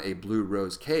definitely on a Blue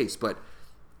Rose case. But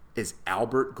is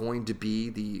Albert going to be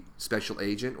the special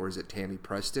agent, or is it Tammy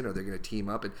Preston? Are they going to team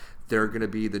up and they're going to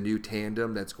be the new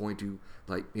tandem that's going to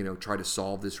try to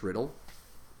solve this riddle?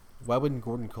 Why wouldn't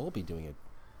Gordon Cole be doing it?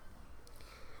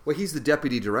 Well, he's the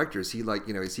deputy director. Is he like,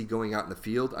 is he going out in the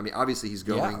field? I mean, obviously he's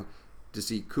going to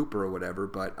see Cooper or whatever,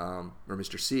 but or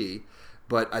Mr. C.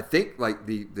 But I think like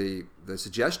the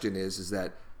suggestion is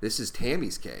that this is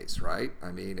Tammy's case, right?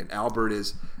 I mean, and Albert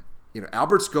is,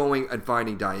 Albert's going and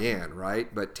finding Diane,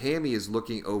 right? But Tammy is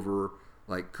looking over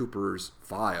like Cooper's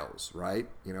files, right?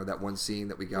 That one scene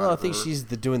that we got. Well, I think she's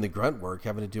doing the grunt work,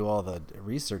 having to do all the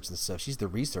research and stuff. She's the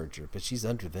researcher, but she's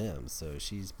under them, so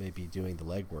she's maybe doing the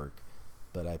legwork.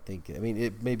 But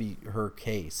it may be her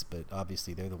case, but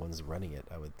obviously they're the ones running it,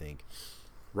 I would think.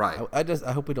 Right.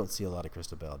 I hope we don't see a lot of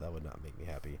Christabel. That would not make me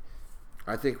happy.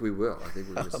 I think we will. I think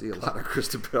we're going to see a lot of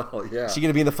Christabel. Yeah. She's going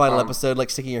to be in the final episode, like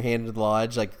sticking her hand into the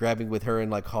lodge, like grabbing with her and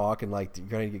like Hawk, and like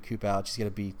trying to get Coop out. She's going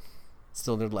to be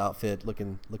still in her little outfit,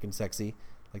 looking sexy,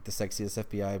 like the sexiest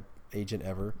FBI agent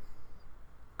ever.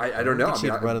 I don't know. She'd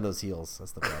run in those heels.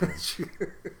 That's the problem.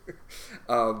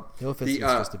 No offense to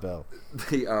Christabel.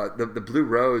 The Blue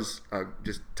Rose,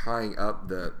 just tying up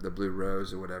the Blue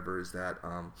Rose or whatever, is that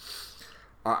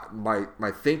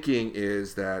my thinking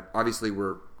is that obviously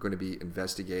we're going to be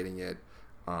investigating it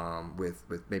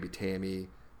with maybe Tammy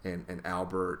and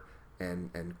Albert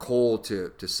and Cole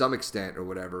to some extent or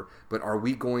whatever, but are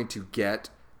we going to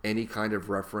get any kind of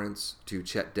reference to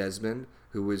Chet Desmond,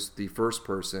 who was the first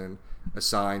person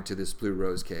assigned to this Blue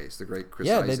Rose case, the great Chris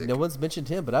Isaac? No one's mentioned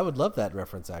him, but I would love that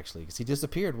reference actually, because he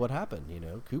disappeared. What happened?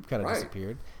 Coop kind of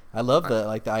disappeared. I love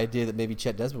the idea that maybe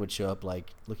Chet Desmond would show up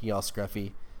like looking all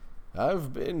scruffy.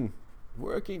 I've been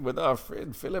working with our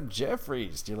friend Phillip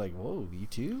Jeffries. You're like, whoa, you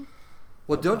too?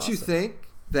 Well, don't you think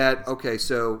that, okay,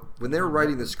 so when they were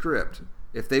writing the script,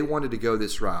 if they wanted to go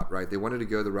this route, right, they wanted to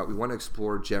go the route, we want to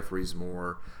explore Jeffries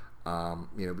more.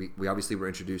 We obviously were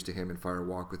introduced to him in Fire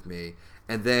Walk with Me.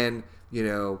 And then,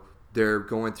 they're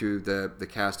going through the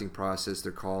casting process.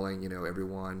 They're calling,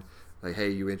 everyone, like, hey,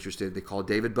 you interested? They call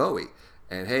David Bowie.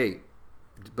 And, hey,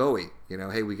 Bowie,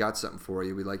 hey, we got something for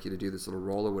you. We'd like you to do this little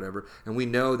role or whatever. And we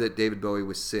know that David Bowie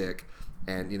was sick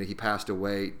and, he passed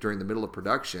away during the middle of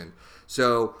production.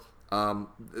 So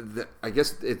I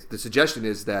guess the suggestion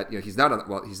is that he's not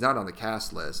on the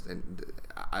cast list, and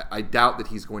I doubt that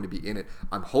he's going to be in it.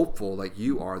 I'm hopeful, like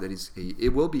you are, that it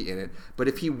will be in it. But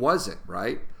if he wasn't,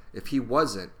 right? If he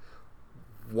wasn't,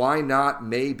 why not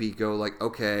maybe go like,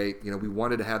 okay, we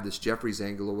wanted to have this Jeffries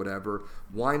angle or whatever.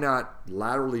 Why not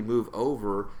laterally move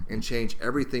over and change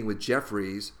everything with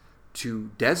Jeffries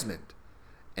to Desmond?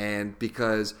 And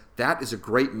because that is a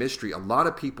great mystery. A lot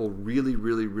of people really,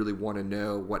 really, really want to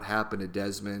know what happened to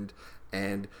Desmond.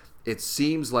 And it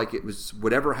seems like it was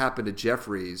whatever happened to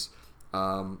Jeffries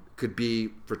could be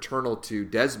fraternal to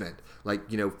Desmond. Like,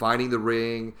 finding the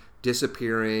ring,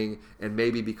 disappearing, and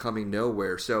maybe becoming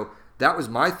nowhere. So that was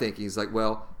my thinking. Is like,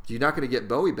 well, you're not going to get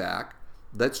Bowie back.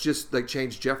 Let's just like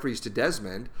change Jeffries to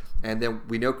Desmond. And then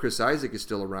we know Chris Isaac is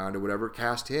still around or whatever,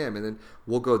 cast him, and then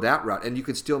we'll go that route. And you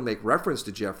can still make reference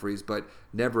to Jeffries, but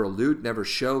never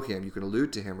show him. You can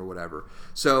allude to him or whatever.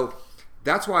 So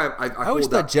that's why I always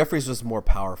thought Jeffries was more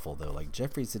powerful, though. Like,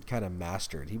 Jeffries had kind of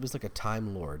mastered. He was like a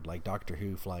Time Lord, like Doctor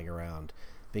Who flying around,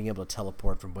 being able to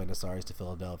teleport from Buenos Aires to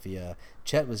Philadelphia.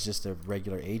 Chet was just a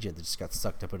regular agent that just got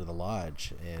sucked up into the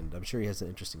lodge, and I'm sure he has an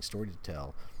interesting story to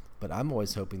tell. But I'm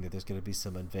always hoping that there's going to be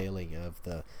some unveiling of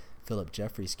the Phillip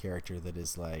Jeffries character that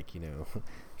is like, kind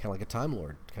of like a Time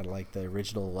Lord, kind of like the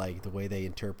original, like the way they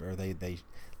interpret, or they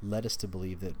led us to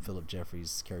believe that Phillip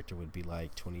Jeffries' character would be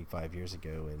like 25 years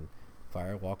ago in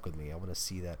Fire Walk with Me. I want to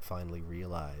see that finally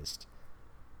realized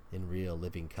in real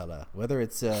living color. Whether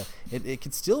it's it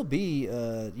could still be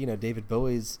David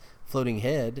Bowie's floating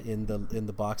head in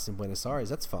the box in Buenos Aires.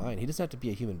 That's fine. He doesn't have to be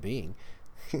a human being.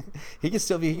 He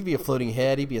can be a floating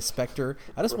head. He'd be a specter.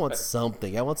 I just want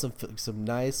something. I want some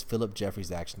nice Phillip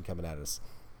Jeffries action coming at us.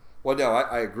 Well, no,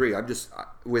 I agree. I'm just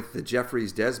with the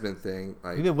Jeffries Desmond thing.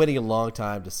 We've been waiting a long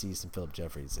time to see some Phillip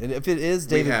Jeffries, and if it is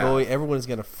David Bowie, everyone is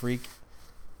going to freak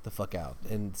the fuck out,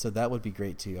 and so that would be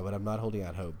great too. But I'm not holding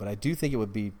out hope. But I do think it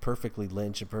would be perfectly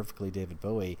Lynch and perfectly David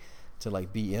Bowie to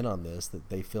like be in on this. That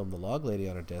they film the log lady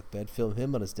on her deathbed, film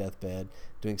him on his deathbed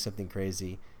doing something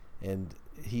crazy. And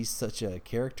he's such a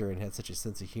character and had such a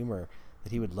sense of humor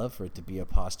that he would love for it to be a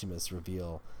posthumous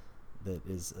reveal that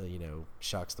is,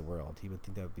 shocks the world. He would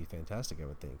think that would be fantastic, I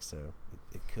would think. So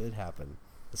it could happen.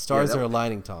 The stars are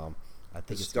aligning, Tom. I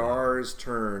think the stars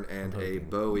turn and a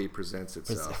Bowie presents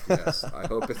itself. Yes, I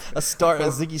hope it's a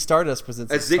Ziggy Stardust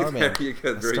presents himself.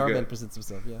 Starman presents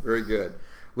himself. Yeah, very good.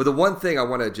 Well, the one thing I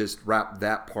want to just wrap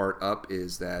that part up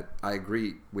is that I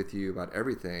agree with you about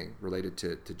everything related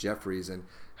to Jeffries and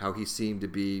how he seemed to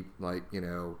be like,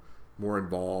 more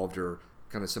involved or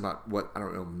kind of somehow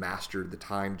mastered the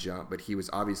time jump, but he was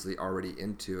obviously already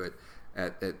into it.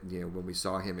 at when we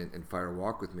saw him in Fire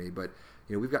Walk with Me. But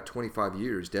we've got 25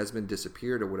 years. Desmond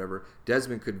disappeared or whatever.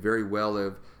 Desmond could very well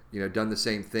have done the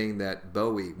same thing that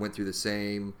Bowie went through, the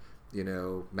same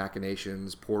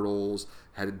machinations, portals,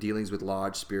 had dealings with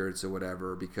lodge spirits or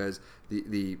whatever, because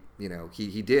he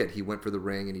did. He went for the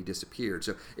ring and he disappeared.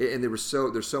 So, and there's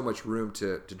so much room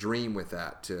to dream with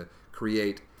that, to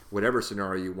create whatever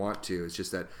scenario you want to. It's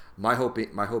just that my hope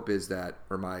is that,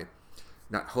 or my,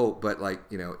 not hope, but like,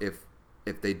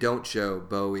 if they don't show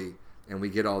Bowie and we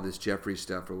get all this Jeffries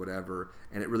stuff or whatever,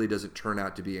 and it really doesn't turn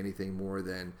out to be anything more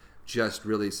than just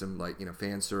really some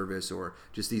fan service, or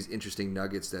just these interesting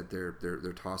nuggets that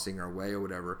they're tossing our way or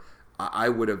whatever, I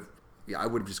would have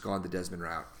just gone the Desmond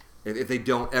route. If they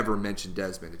don't ever mention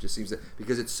Desmond, it just seems that,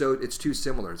 because it's too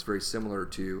similar. It's very similar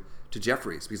to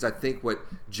Jeffries, because I think what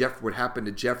happened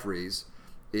to Jeffries,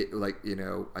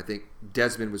 I think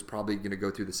Desmond was probably going to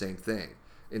go through the same thing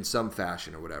in some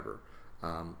fashion or whatever.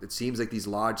 It seems like these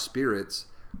lodge spirits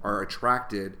are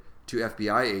attracted to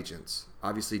FBI agents.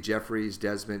 Obviously, Jeffries,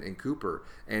 Desmond, and Cooper.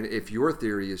 And if your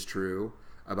theory is true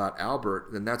about Albert,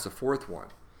 then that's a fourth one.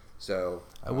 So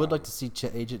I would like to see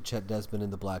Agent Chet Desmond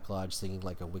in the Black Lodge singing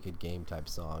like a Wicked Game type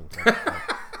song,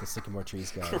 like the Sycamore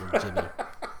Trees guy with Jimmy.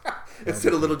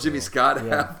 Instead of little Jimmy Scott.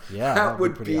 Yeah, that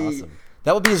would be awesome.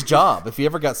 That would be his job if he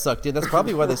ever got sucked in. That's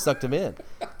probably why they sucked him in.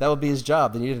 That would be his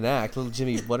job. They needed an act. Little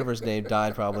Jimmy, whatever his name,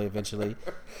 died probably eventually,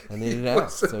 and they needed an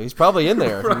act. So he's probably in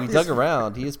there. If we dug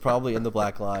around, he is probably in the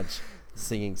Black Lodge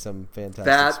singing some fantastic.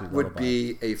 That would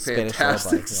be a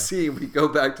fantastic scene. We go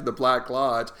back to the Black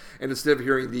Lodge, and instead of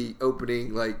hearing the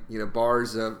opening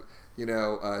bars of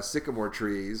Sycamore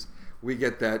Trees, we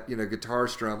get that guitar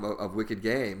strum of Wicked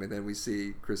Game, and then we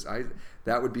see Chris Isaac.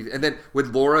 That would be, and then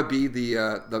would Laura be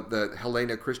the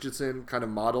Helena Christensen kind of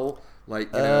model?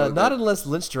 Not unless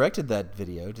Lynch directed that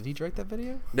video. Did he direct that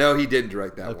video? No, he didn't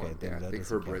direct that one. Okay, I think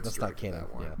Herb Ritz directed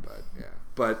that one. Yeah.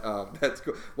 But that's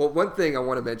cool. Well, one thing I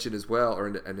want to mention as well, or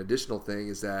an additional thing,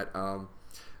 is that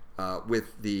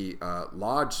with the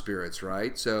lodge spirits,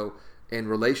 right? So in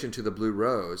relation to the Blue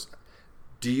Rose,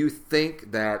 do you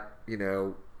think that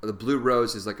the Blue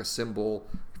Rose is like a symbol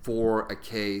for a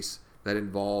case that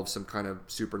involves some kind of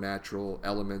supernatural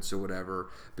elements or whatever?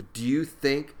 But do you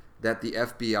think that the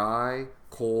FBI,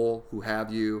 Cole, who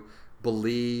have you,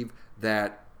 believe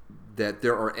that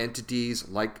there are entities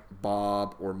like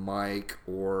Bob or Mike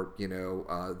or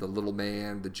the little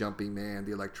man, the jumping man,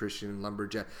 the electrician,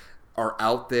 lumberjack, are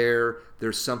out there?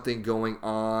 There's something going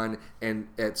on, and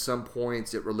at some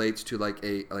points it relates to like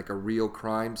a real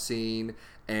crime scene,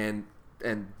 and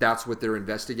that's what they're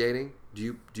investigating.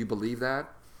 Do you believe that?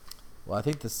 Well, I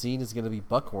think the scene is going to be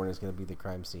Buckhorn is going to be the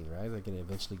crime scene, right? They're going to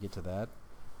eventually get to that.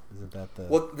 Isn't that the?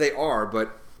 Well, they are,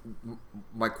 but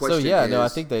my question is. So yeah, no, I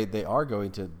think they are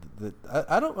going to.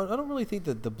 I don't really think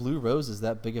that the Blue Rose is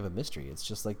that big of a mystery. It's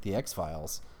just like the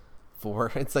X-Files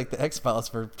it's like the X-Files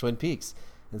for Twin Peaks.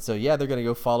 And so yeah, they're going to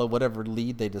go follow whatever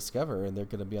lead they discover, and they're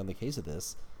going to be on the case of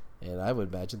this. And I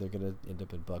would imagine they're going to end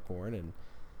up in Buckhorn and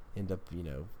end up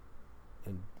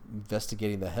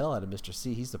investigating the hell out of Mr.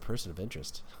 C. He's the person of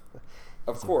interest.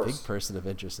 Of course. A big person of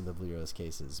interest in the Blue Rose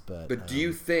cases. But do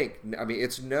you think,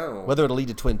 it's known. Whether it'll lead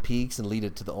to Twin Peaks and lead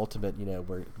it to the ultimate,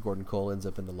 where Gordon Cole ends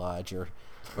up in the lodge, or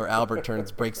Albert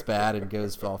breaks bad and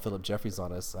goes all Phillip Jeffries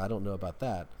on us, I don't know about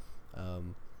that.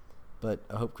 But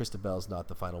I hope Christabel's not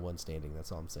the final one standing.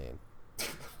 That's all I'm saying.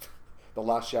 The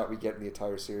last shot we get in the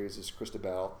entire series is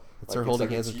Christabel. It's her holding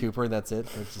hands with Cooper, and that's it.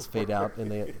 It's just fade out with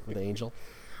the angel.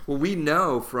 Well, we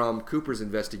know from Cooper's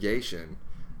investigation,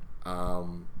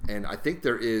 and I think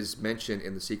there is mention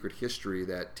in the Secret History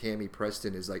that Tammy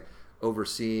Preston is like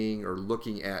overseeing or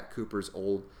looking at Cooper's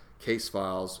old case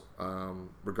files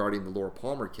regarding the Laura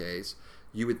Palmer case.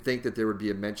 You would think that there would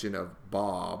be a mention of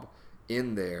Bob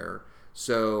in there.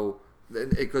 So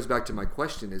it goes back to my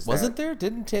question: wasn't there?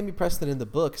 Didn't Tammy Preston in the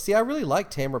book? See, I really like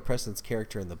Tamara Preston's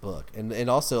character in the book, and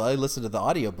also I listened to the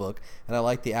audiobook, and I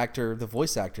like the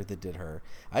voice actor that did her.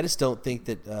 I just don't think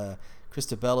that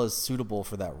Christabel is suitable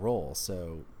for that role.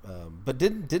 So, but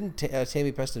didn't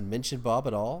Tammy Preston mention Bob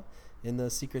at all in the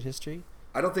Secret History?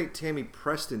 I don't think Tammy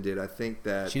Preston did. I think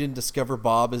that she didn't discover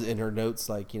Bob in her notes,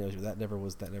 like that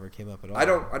never came up at all. I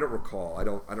don't recall. I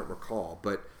don't recall.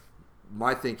 But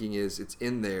my thinking is it's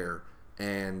in there.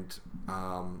 And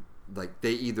like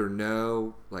they either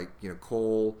know,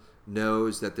 Cole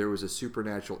knows that there was a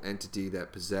supernatural entity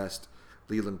that possessed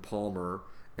Leland Palmer,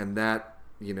 and that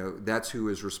that's who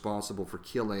is responsible for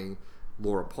killing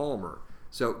Laura Palmer.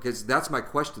 So, because that's my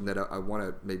question that I want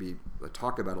to maybe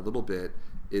talk about a little bit,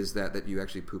 is that you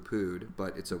actually poo-pooed,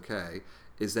 but it's okay.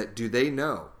 Is that do they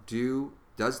know?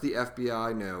 Does the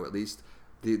FBI know, at least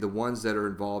the ones that are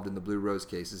involved in the Blue Rose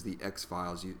cases, the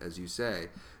X-Files, as you say,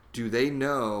 do they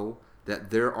know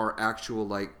that there are actual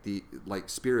like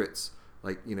spirits,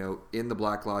 like, you know, in the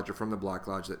Black Lodge or from the Black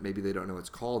Lodge that maybe they don't know it's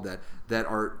called that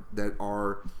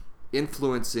are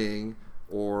influencing,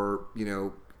 or, you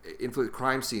know, influence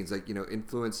crime scenes, like, you know,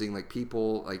 influencing like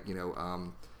people, like, you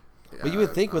know, well, you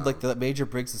would think with like the Major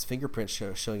Briggs' fingerprint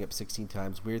showing up 16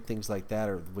 times, weird things like that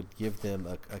would give them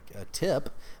a tip.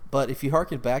 But if you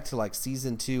harken back to like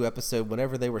season 2 episode,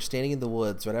 whenever they were standing in the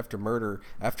woods right after murder,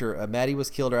 after Maddie was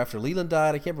killed or after Leland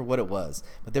died, I can't remember what it was,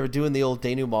 but they were doing the old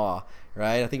denouement,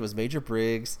 right? I think it was Major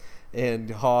Briggs and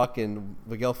Hawk and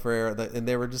Miguel Ferrer, and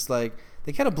they were just like,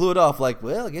 they kind of blew it off like,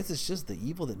 well, I guess it's just the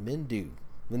evil that men do.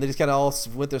 And they just kind of all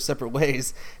went their separate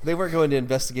ways. They weren't going to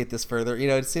investigate this further. You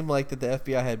know, it seemed like that the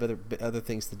FBI had other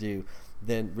things to do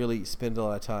than really spend a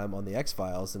lot of time on the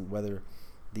X-Files and whether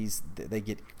they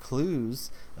get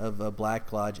clues of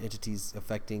Black Lodge entities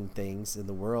affecting things in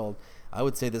the world. I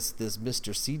would say this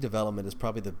Mr. C development is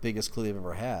probably the biggest clue they've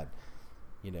ever had.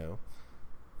 You know,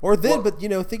 or then, well, but you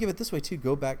know, think of it this way too.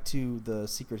 Go back to the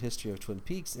secret history of Twin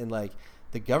Peaks, and like,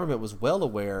 the government was well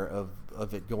aware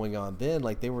of it going on then.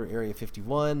 Like, they were Area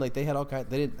 51. Like, they had all kinds.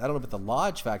 They didn't. I don't know about the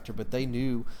lodge factor, but they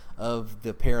knew of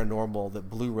the paranormal. That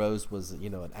Blue Rose was, you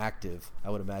know, an active,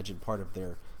 I would imagine, part of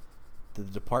the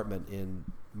department in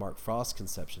Mark Frost's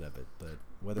conception of it. But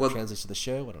whether it translates to the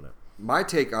show, I don't know. My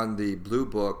take on the Blue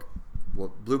Book.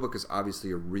 Well, Blue Book is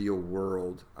obviously a real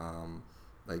world,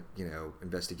 like, you know,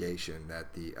 investigation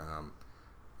that the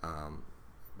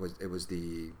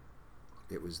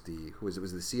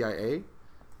was the CIA?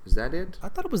 Was that it? I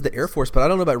thought it was the Air Force, but I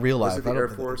don't know about real life. Was it the Air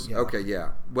Force? Yeah. Okay, yeah.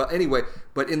 Well, anyway,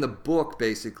 but in the book,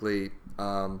 basically,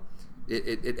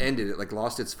 it ended. It like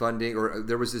lost its funding, or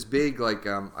there was this big like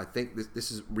I think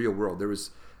this is real world. There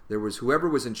was whoever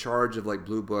was in charge of like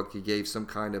Blue Book. He gave some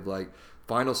kind of like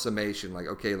final summation, like,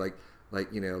 okay, like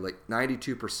you know, like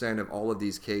 92% of all of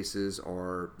these cases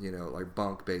are, you know, like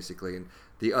bunk basically, and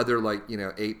the other, like, you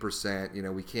know, 8%, you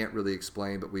know, we can't really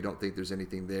explain, but we don't think there's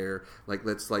anything there. Like,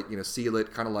 let's, like, you know, seal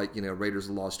it, kind of like, you know, Raiders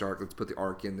of the Lost Ark. Let's put the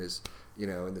Ark in this, you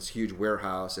know, in this huge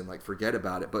warehouse and like forget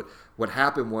about it. But what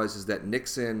happened is that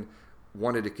Nixon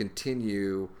wanted to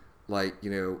continue, like,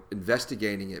 you know,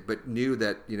 investigating it, but knew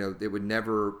that, you know, it would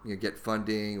never, you know, get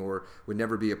funding or would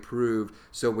never be approved.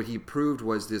 So what he approved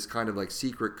was this kind of like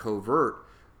secret covert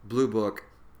Blue Book,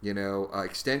 you know,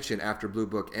 extension after Blue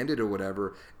Book ended or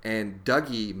whatever. And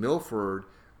Dougie Milford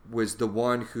was the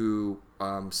one who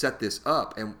set this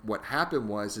up. And what happened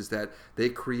is that they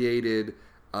created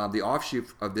the offshoot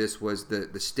of this was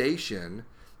the station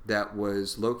that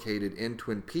was located in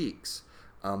Twin Peaks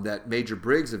that Major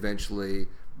Briggs eventually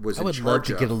was in charge of. I would love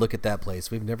to get a look at that place.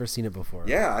 We've never seen it before.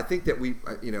 Yeah, I think that we,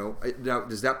 you know, now,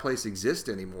 does that place exist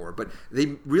anymore? But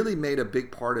they really made a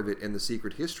big part of it in the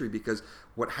secret history, because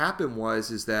what happened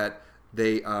is that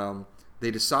they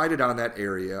decided on that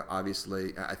area.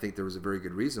 Obviously, I think there was a very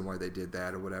good reason why they did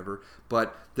that or whatever.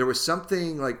 But there was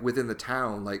something like within the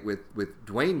town, like with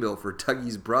Dwayne Milford,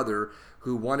 Dougie's brother,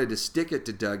 who wanted to stick it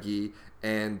to Dougie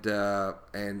and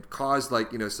caused,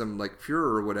 like, you know, some like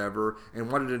furor or whatever,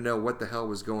 and wanted to know what the hell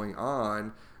was going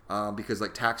on, because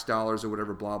like tax dollars or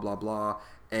whatever, blah blah blah.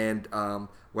 And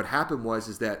what happened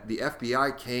is that the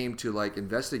FBI came to like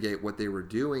investigate what they were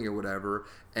doing or whatever,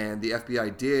 and the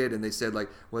FBI did, and they said like,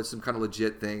 well, it's some kind of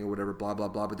legit thing or whatever, blah blah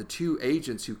blah. But the two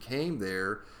agents who came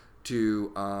there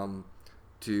to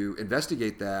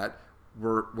investigate that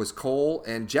was Cole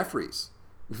and Jeffries.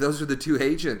 Those are the two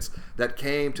agents that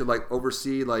came to like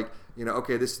oversee, like, you know,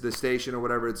 okay, this is the station or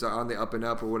whatever, it's on the up and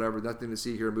up or whatever, nothing to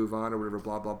see here, move on or whatever,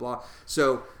 blah blah blah.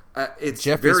 So it's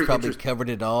Jeffries very probably covered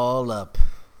it all up.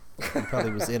 He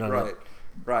probably was in on it.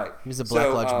 Right. He was a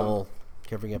Black Lodge mole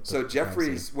covering up. So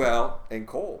Jeffries, well, and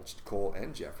Cole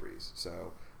and Jeffries.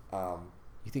 So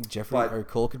you think Jeffries or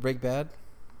Cole could break bad?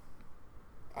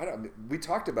 We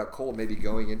talked about Cole maybe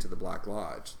going into the Black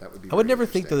Lodge. That would be. I would never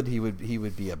think that he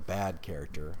would be a bad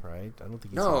character, right? I don't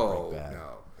think he's going to break bad.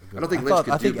 No. I don't think Lynch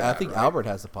could do that. I think right? Albert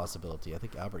has the possibility. I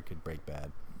think Albert could break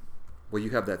bad. Well,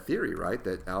 you have that theory, right?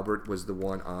 That Albert was the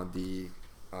one on the.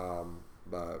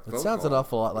 It sounds an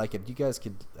awful lot like it. You guys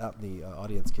could, out in the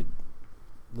audience, could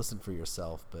listen for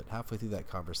yourself. But halfway through that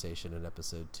conversation in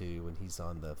episode 2, when he's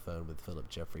on the phone with Phillip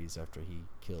Jeffries after he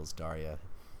kills Daria,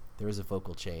 there is a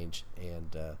vocal change,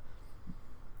 and the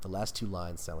last 2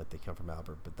 lines sound like they come from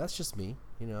Albert. But that's just me.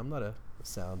 You know, I'm not a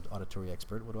sound auditory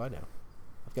expert. What do I know?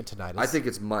 I've got tinnitus. I think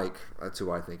it's Mike. That's who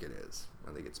I think it is.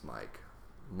 I think it's Mike.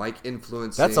 Mike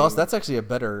influencing. That's actually a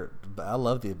better. I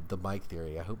love the Mike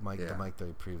theory. I hope the Mike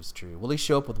theory proves true. Will he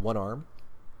show up with one arm?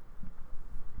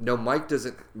 No, Mike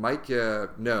doesn't. Mike,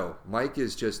 no. Mike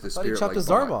is just the I thought he spirit. chopped his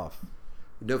arm off.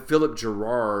 No, Phillip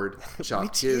Gerard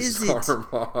chopped his arm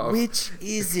off. Which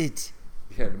is it?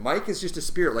 Yeah, Mike is just a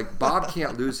spirit. Like Bob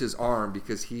can't lose his arm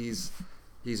because he's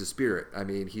a spirit. I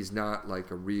mean, he's not like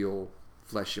a real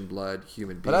flesh and blood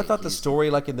human being. But I thought the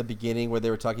story, like in the beginning, where they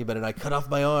were talking about it, and I cut off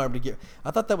my arm to get. I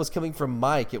thought that was coming from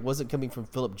Mike. It wasn't coming from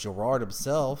Phillip Gerard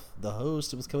himself, the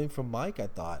host. It was coming from Mike. I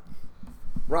thought.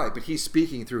 Right, but he's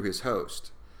speaking through his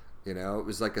host. You know, it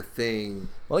was like a thing.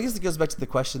 Well, I guess it goes back to the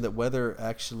question that whether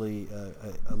actually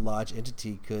a lodge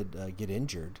entity could get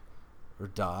injured or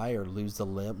die or lose a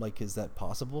limb. Like, is that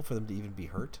possible for them to even be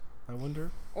hurt? I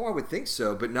wonder. Oh, I would think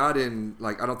so, but not in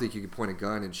like I don't think you could point a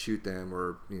gun and shoot them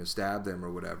or stab them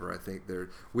or whatever. I think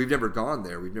we've never gone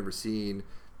there. We've never seen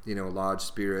a lodge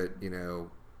spirit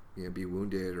be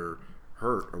wounded or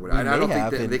hurt or whatever. I don't think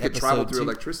that they could travel through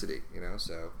electricity.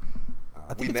 So.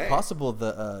 I think it's possible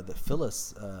that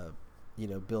Phyllis,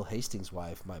 Bill Hastings'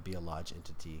 wife, might be a lodge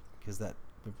entity because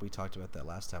we talked about that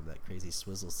last time. That crazy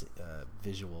swizzle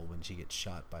visual when she gets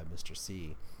shot by Mr.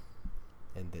 C,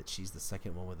 and that she's the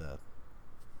second one with a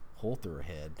hole through her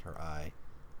head, her eye.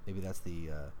 Maybe that's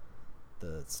the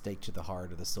stake to the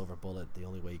heart or the silver bullet. The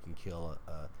only way you can kill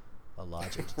a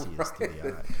lodge entity is through the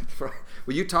eye. Right.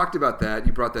 Well, you talked about that.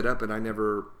 You brought that up, and I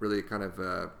never really kind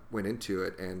of went into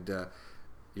it. And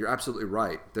you're absolutely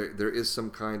right. There is some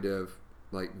kind of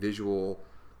like visual,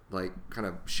 like kind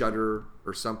of shudder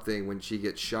or something when she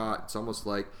gets shot. It's almost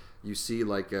like you see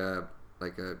like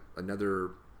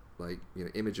another like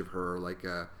image of her, like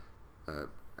I mean,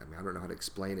 I don't know how to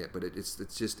explain it, but it's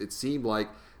just it seemed like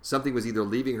something was either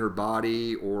leaving her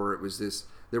body or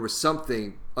there was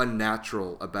something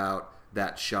unnatural about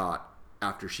that shot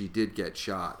after she did get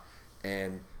shot.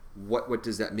 And what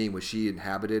does that mean? Was she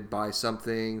inhabited by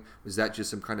something? Was that just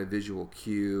some kind of visual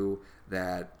cue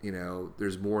that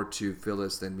there's more to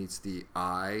Phyllis than meets the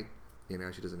eye?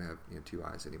 She doesn't have two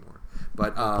eyes anymore.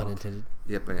 But pun intended.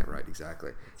 Yep, right,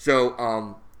 exactly.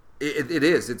 So it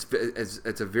is.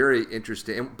 It's a very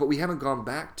interesting. But we haven't gone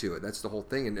back to it. That's the whole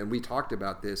thing. And we talked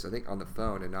about this, I think, on the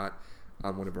phone and not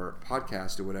on one of our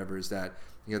podcasts or whatever. Is that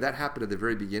that happened at the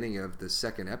very beginning of the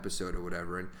second episode or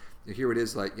whatever, and here it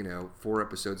is, like 4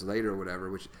 episodes later or whatever,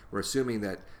 which we're assuming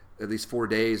that at least 4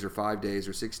 days or 5 days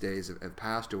or 6 days have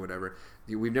passed or whatever.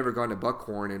 We've never gone to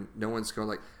Buckhorn, and no one's going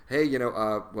like, hey,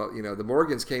 the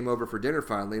Morgans came over for dinner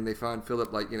finally, and they found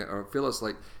Philip or Phyllis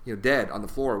dead on the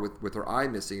floor with her eye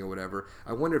missing or whatever.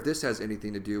 I wonder if this has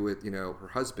anything to do with her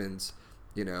husband's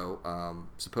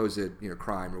supposed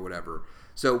crime or whatever.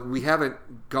 So we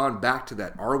haven't gone back to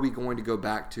that. Are we going to go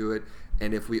back to it?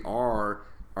 And if we are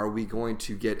we going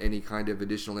to get any kind of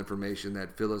additional information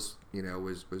that Phyllis,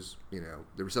 was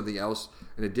there was something else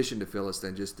in addition to Phyllis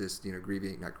than just this, not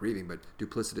grieving, but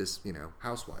duplicitous,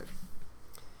 housewife?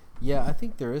 Yeah, I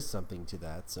think there is something to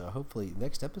that. So hopefully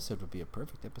next episode would be a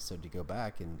perfect episode to go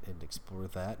back and explore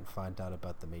that and find out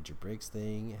about the Major Briggs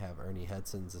thing, have Ernie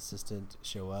Hudson's assistant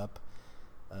show up,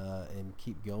 and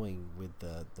keep going with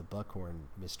the Buckhorn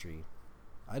mystery.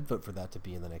 I'd vote for that to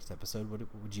be in the next episode.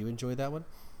 Would you enjoy that one?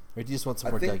 Or do you just want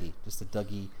some more Dougie? Just a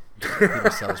Dougie Peter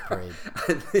Sellers parade.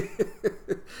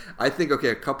 I think, okay,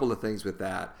 a couple of things with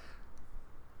that.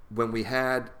 When we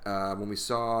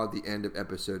saw the end of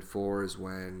episode 4 is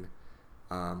when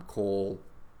Cole,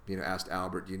 asked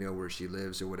Albert, do you know where she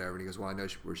lives or whatever? And he goes, well, I know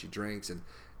where she drinks. And,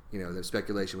 the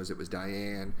speculation was it was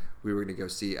Diane. We were going to go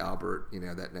see Albert,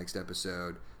 that next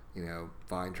episode,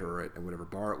 find her at whatever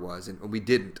bar it was. And we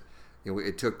didn't.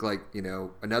 It took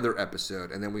another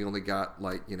episode, and then we only got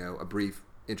a brief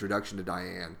introduction to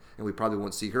Diane, and we probably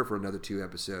won't see her for another 2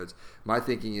 episodes. My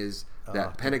thinking is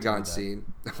that Pentagon scene,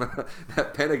 that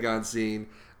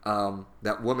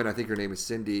woman, I think her name is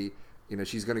Cindy.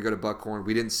 She's going to go to Buckhorn.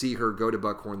 We didn't see her go to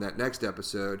Buckhorn that next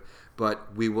episode,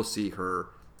 but we will see her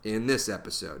in this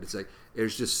episode. It's like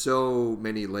there's just so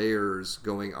many layers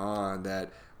going on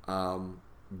that.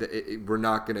 We're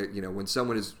not going to, when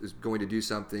someone is going to do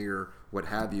something or what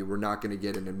have you, we're not going to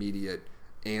get an immediate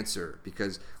answer,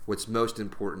 because what's most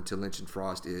important to Lynch and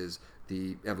Frost is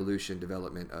the evolution,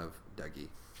 development of Dougie.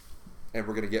 And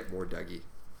we're going to get more Dougie,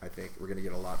 I think. We're going to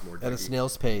get a lot more Dougie. At a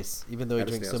snail's pace. Even though he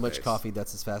drinks so much coffee,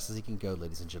 that's as fast as he can go,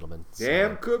 ladies and gentlemen.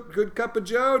 Damn good cup of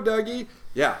joe, Dougie.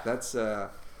 Yeah, that's...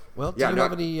 well, do you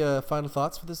have any final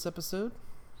thoughts for this episode?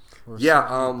 Or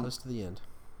close to the end?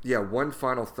 Yeah, one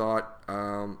final thought,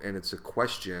 and it's a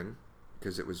question,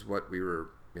 because it was what we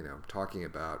were, talking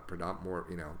about,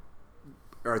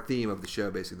 our theme of the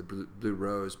show, basically, the Blue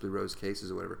Rose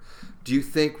cases or whatever. Do you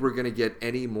think we're going to get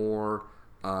any more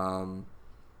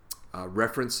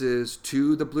references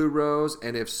to the Blue Rose?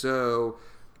 And if so,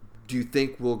 do you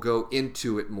think we'll go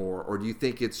into it more, or do you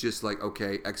think it's just like,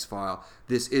 okay, X-File,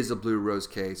 this is a Blue Rose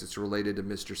case, it's related to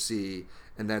Mr. C,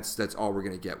 and that's all we're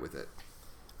going to get with it?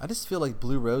 I just feel like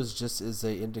Blue Rose just is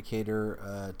a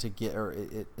indicator to get, or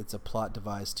it's a plot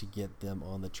device to get them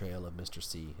on the trail of Mr.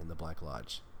 C in the Black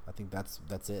Lodge. I think that's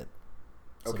it.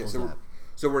 Okay,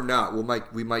 so we're not.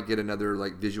 We might get another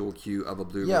like visual cue of a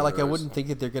Blue Rose. Yeah, like I wouldn't think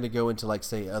that they're going to go into like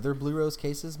say other Blue Rose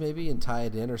cases maybe and tie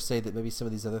it in, or say that maybe some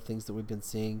of these other things that we've been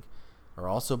seeing are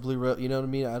also Blue Rose. You know what I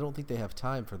mean? I don't think they have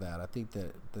time for that. I think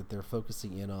that they're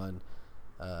focusing in on,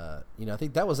 I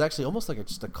think that was actually almost like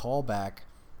just a callback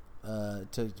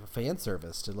to fan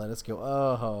service to let us go,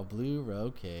 oh, Blue Rose,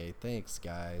 okay, thanks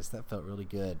guys, that felt really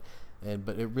good,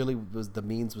 but it really was, the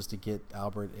means was to get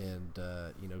Albert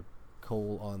and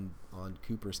Cole on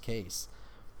Cooper's case,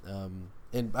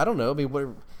 and I don't know. I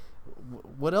mean,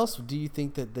 what else do you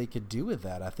think that they could do with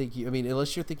that? I think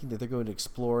unless you're thinking that they're going to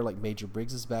explore like Major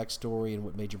Briggs's backstory and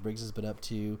what Major Briggs has been up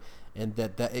to, and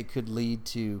that it could lead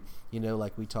to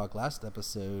like we talked last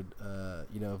episode,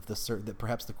 of that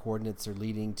perhaps the coordinates are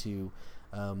leading to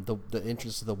the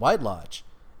interest of the White Lodge.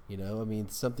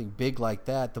 Something big like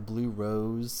that. The Blue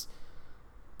Rose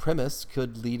premise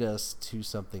could lead us to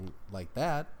something like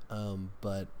that,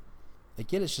 but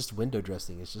again, it's just window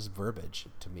dressing. It's just verbiage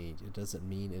to me. It doesn't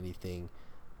mean anything.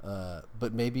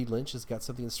 But maybe Lynch has got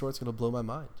something in store. It's going to blow my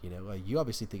mind. You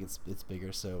obviously think it's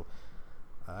bigger, so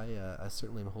I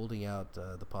certainly am holding out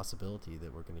the possibility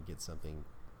that we're going to get something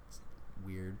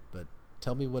weird. But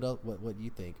tell me what you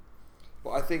think.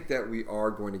 Well, I think that we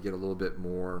are going to get a little bit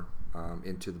more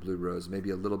into the Blue Rose, maybe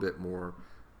a little bit more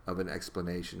of an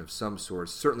explanation of some sort.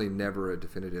 Certainly never a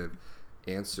definitive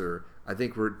answer. I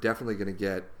think we're definitely going to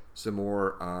get some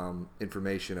more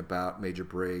information about Major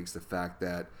Briggs, the fact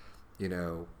that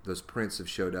those prints have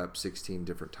showed up 16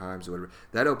 different times or whatever.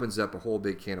 That opens up a whole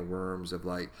big can of worms of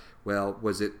like, well,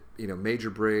 was it Major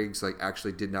Briggs like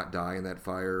actually did not die in that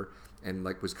fire and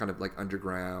like was kind of like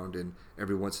underground, and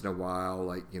every once in a while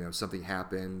like something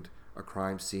happened, a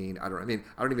crime scene. I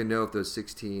don't even know if those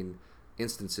 16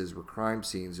 instances were crime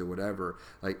scenes or whatever.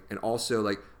 Like, and also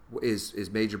like, is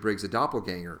Major Briggs a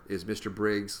doppelganger? Is Mr.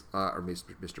 Briggs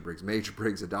Major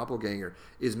Briggs a doppelganger?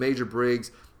 Is Major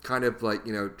Briggs kind of like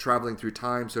traveling through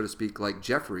time, so to speak, like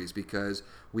Jeffries? Because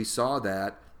we saw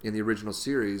that in the original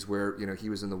series where he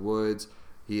was in the woods.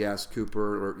 He asked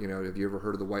Cooper, or have you ever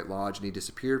heard of the White Lodge? And he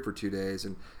disappeared for 2 days.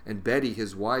 And Betty,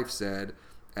 his wife, said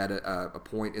at a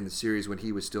point in the series when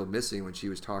he was still missing, when she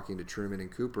was talking to Truman and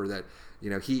Cooper, that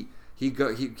he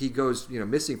goes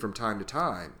missing from time to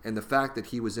time, and the fact that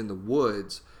he was in the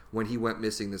woods when he went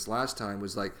missing this last time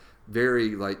was like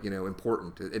very like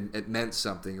important. It meant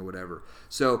something or whatever.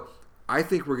 So I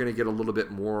think we're going to get a little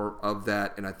bit more of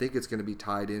that, and I think it's going to be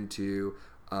tied into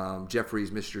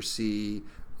Jeffries, Mr. C,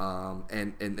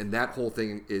 and that whole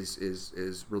thing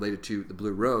is related to the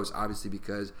Blue Rose, obviously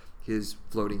because his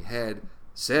floating head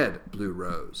said Blue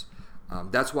Rose.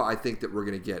 That's why I think that we're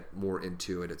going to get more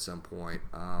into it at some point.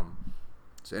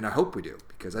 And I hope we do,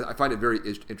 because I find it very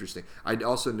interesting. I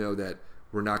also know that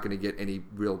we're not going to get any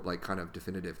real like kind of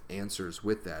definitive answers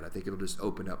with that. I think it'll just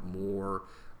open up more,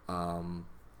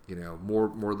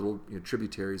 more little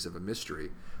tributaries of a mystery.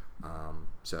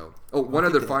 One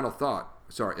other final thought.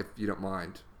 Sorry, if you don't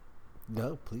mind.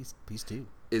 No, please do.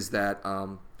 Is that,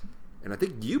 and I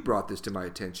think you brought this to my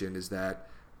attention, is that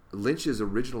Lynch's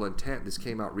original intent, this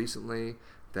came out recently,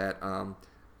 that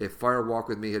if Fire Walk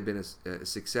With Me had been a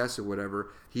success or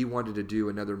whatever, he wanted to do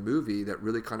another movie that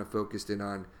really kind of focused in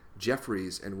on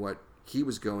Jeffries and what he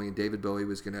was going, and David Bowie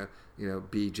was going to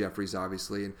be Jeffries,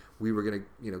 obviously, and we were going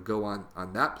to go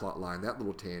on that plot line, that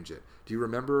little tangent. Do you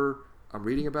remember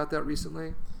reading about that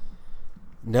recently?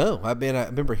 No, I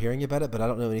remember hearing about it, but I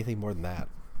don't know anything more than that.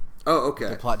 Oh, okay.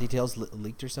 The plot details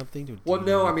leaked or something? Well,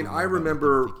 no, I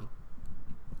remember...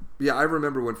 Yeah, I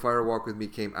remember when Fire Walk With Me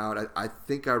came out. I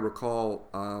think I recall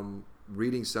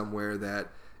reading somewhere that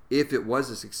if it was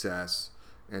a success,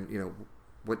 and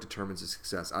what determines a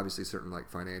success? Obviously, certain like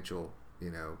financial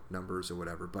numbers or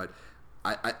whatever. But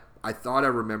I thought I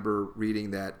remember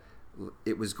reading that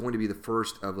it was going to be the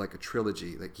first of like a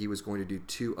trilogy. Like he was going to do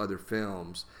 2 other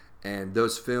films, and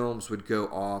those films would go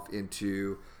off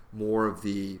into more of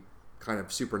the kind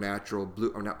of supernatural,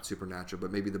 not supernatural,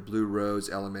 but maybe the Blue Rose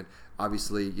element.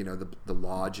 Obviously, the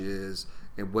lodges,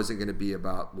 and wasn't going to be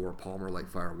about Laura Palmer like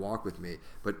Fire Walk With Me.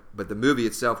 But the movie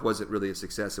itself wasn't really a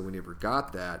success, and we never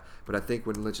got that. But I think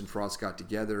when Lynch and Frost got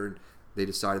together and they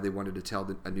decided they wanted to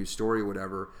tell a new story or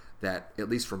whatever, that at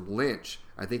least from Lynch,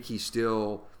 I think he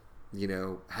still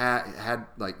had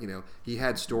like he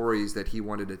had stories that he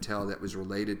wanted to tell that was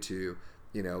related to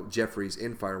Jeffries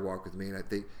in Fire Walk with Me, and I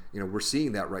think we're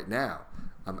seeing that right now.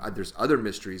 There's other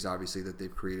mysteries obviously that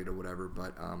they've created or whatever,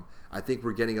 but I think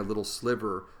we're getting a little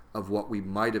sliver of what we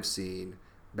might have seen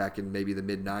back in maybe the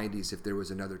mid '90s if there was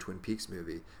another Twin Peaks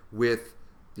movie with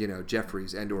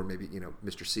Jeffries and or maybe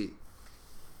Mr. C.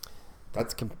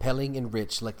 That's compelling and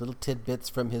rich, like little tidbits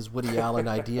from his Woody Allen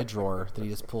idea drawer that he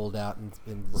just pulled out and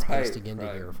was pasting into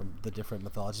here from the different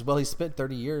mythologies. Well, he spent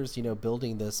 30 years,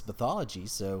 building this mythology,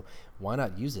 so why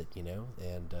not use it,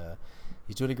 And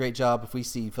he's doing a great job. If we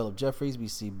see Phillip Jeffries, we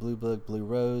see Blue Book, Blue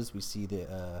Rose, we see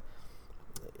the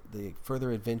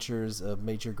further adventures of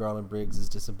Major Garland Briggs'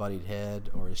 disembodied head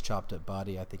or his chopped up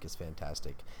body, I think is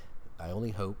fantastic. I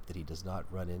only hope that he does not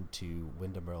run into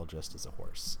Wyndham Earle dressed as a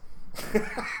horse.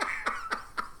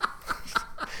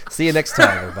 See you next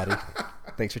time, everybody.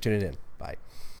 Thanks for tuning in. Bye.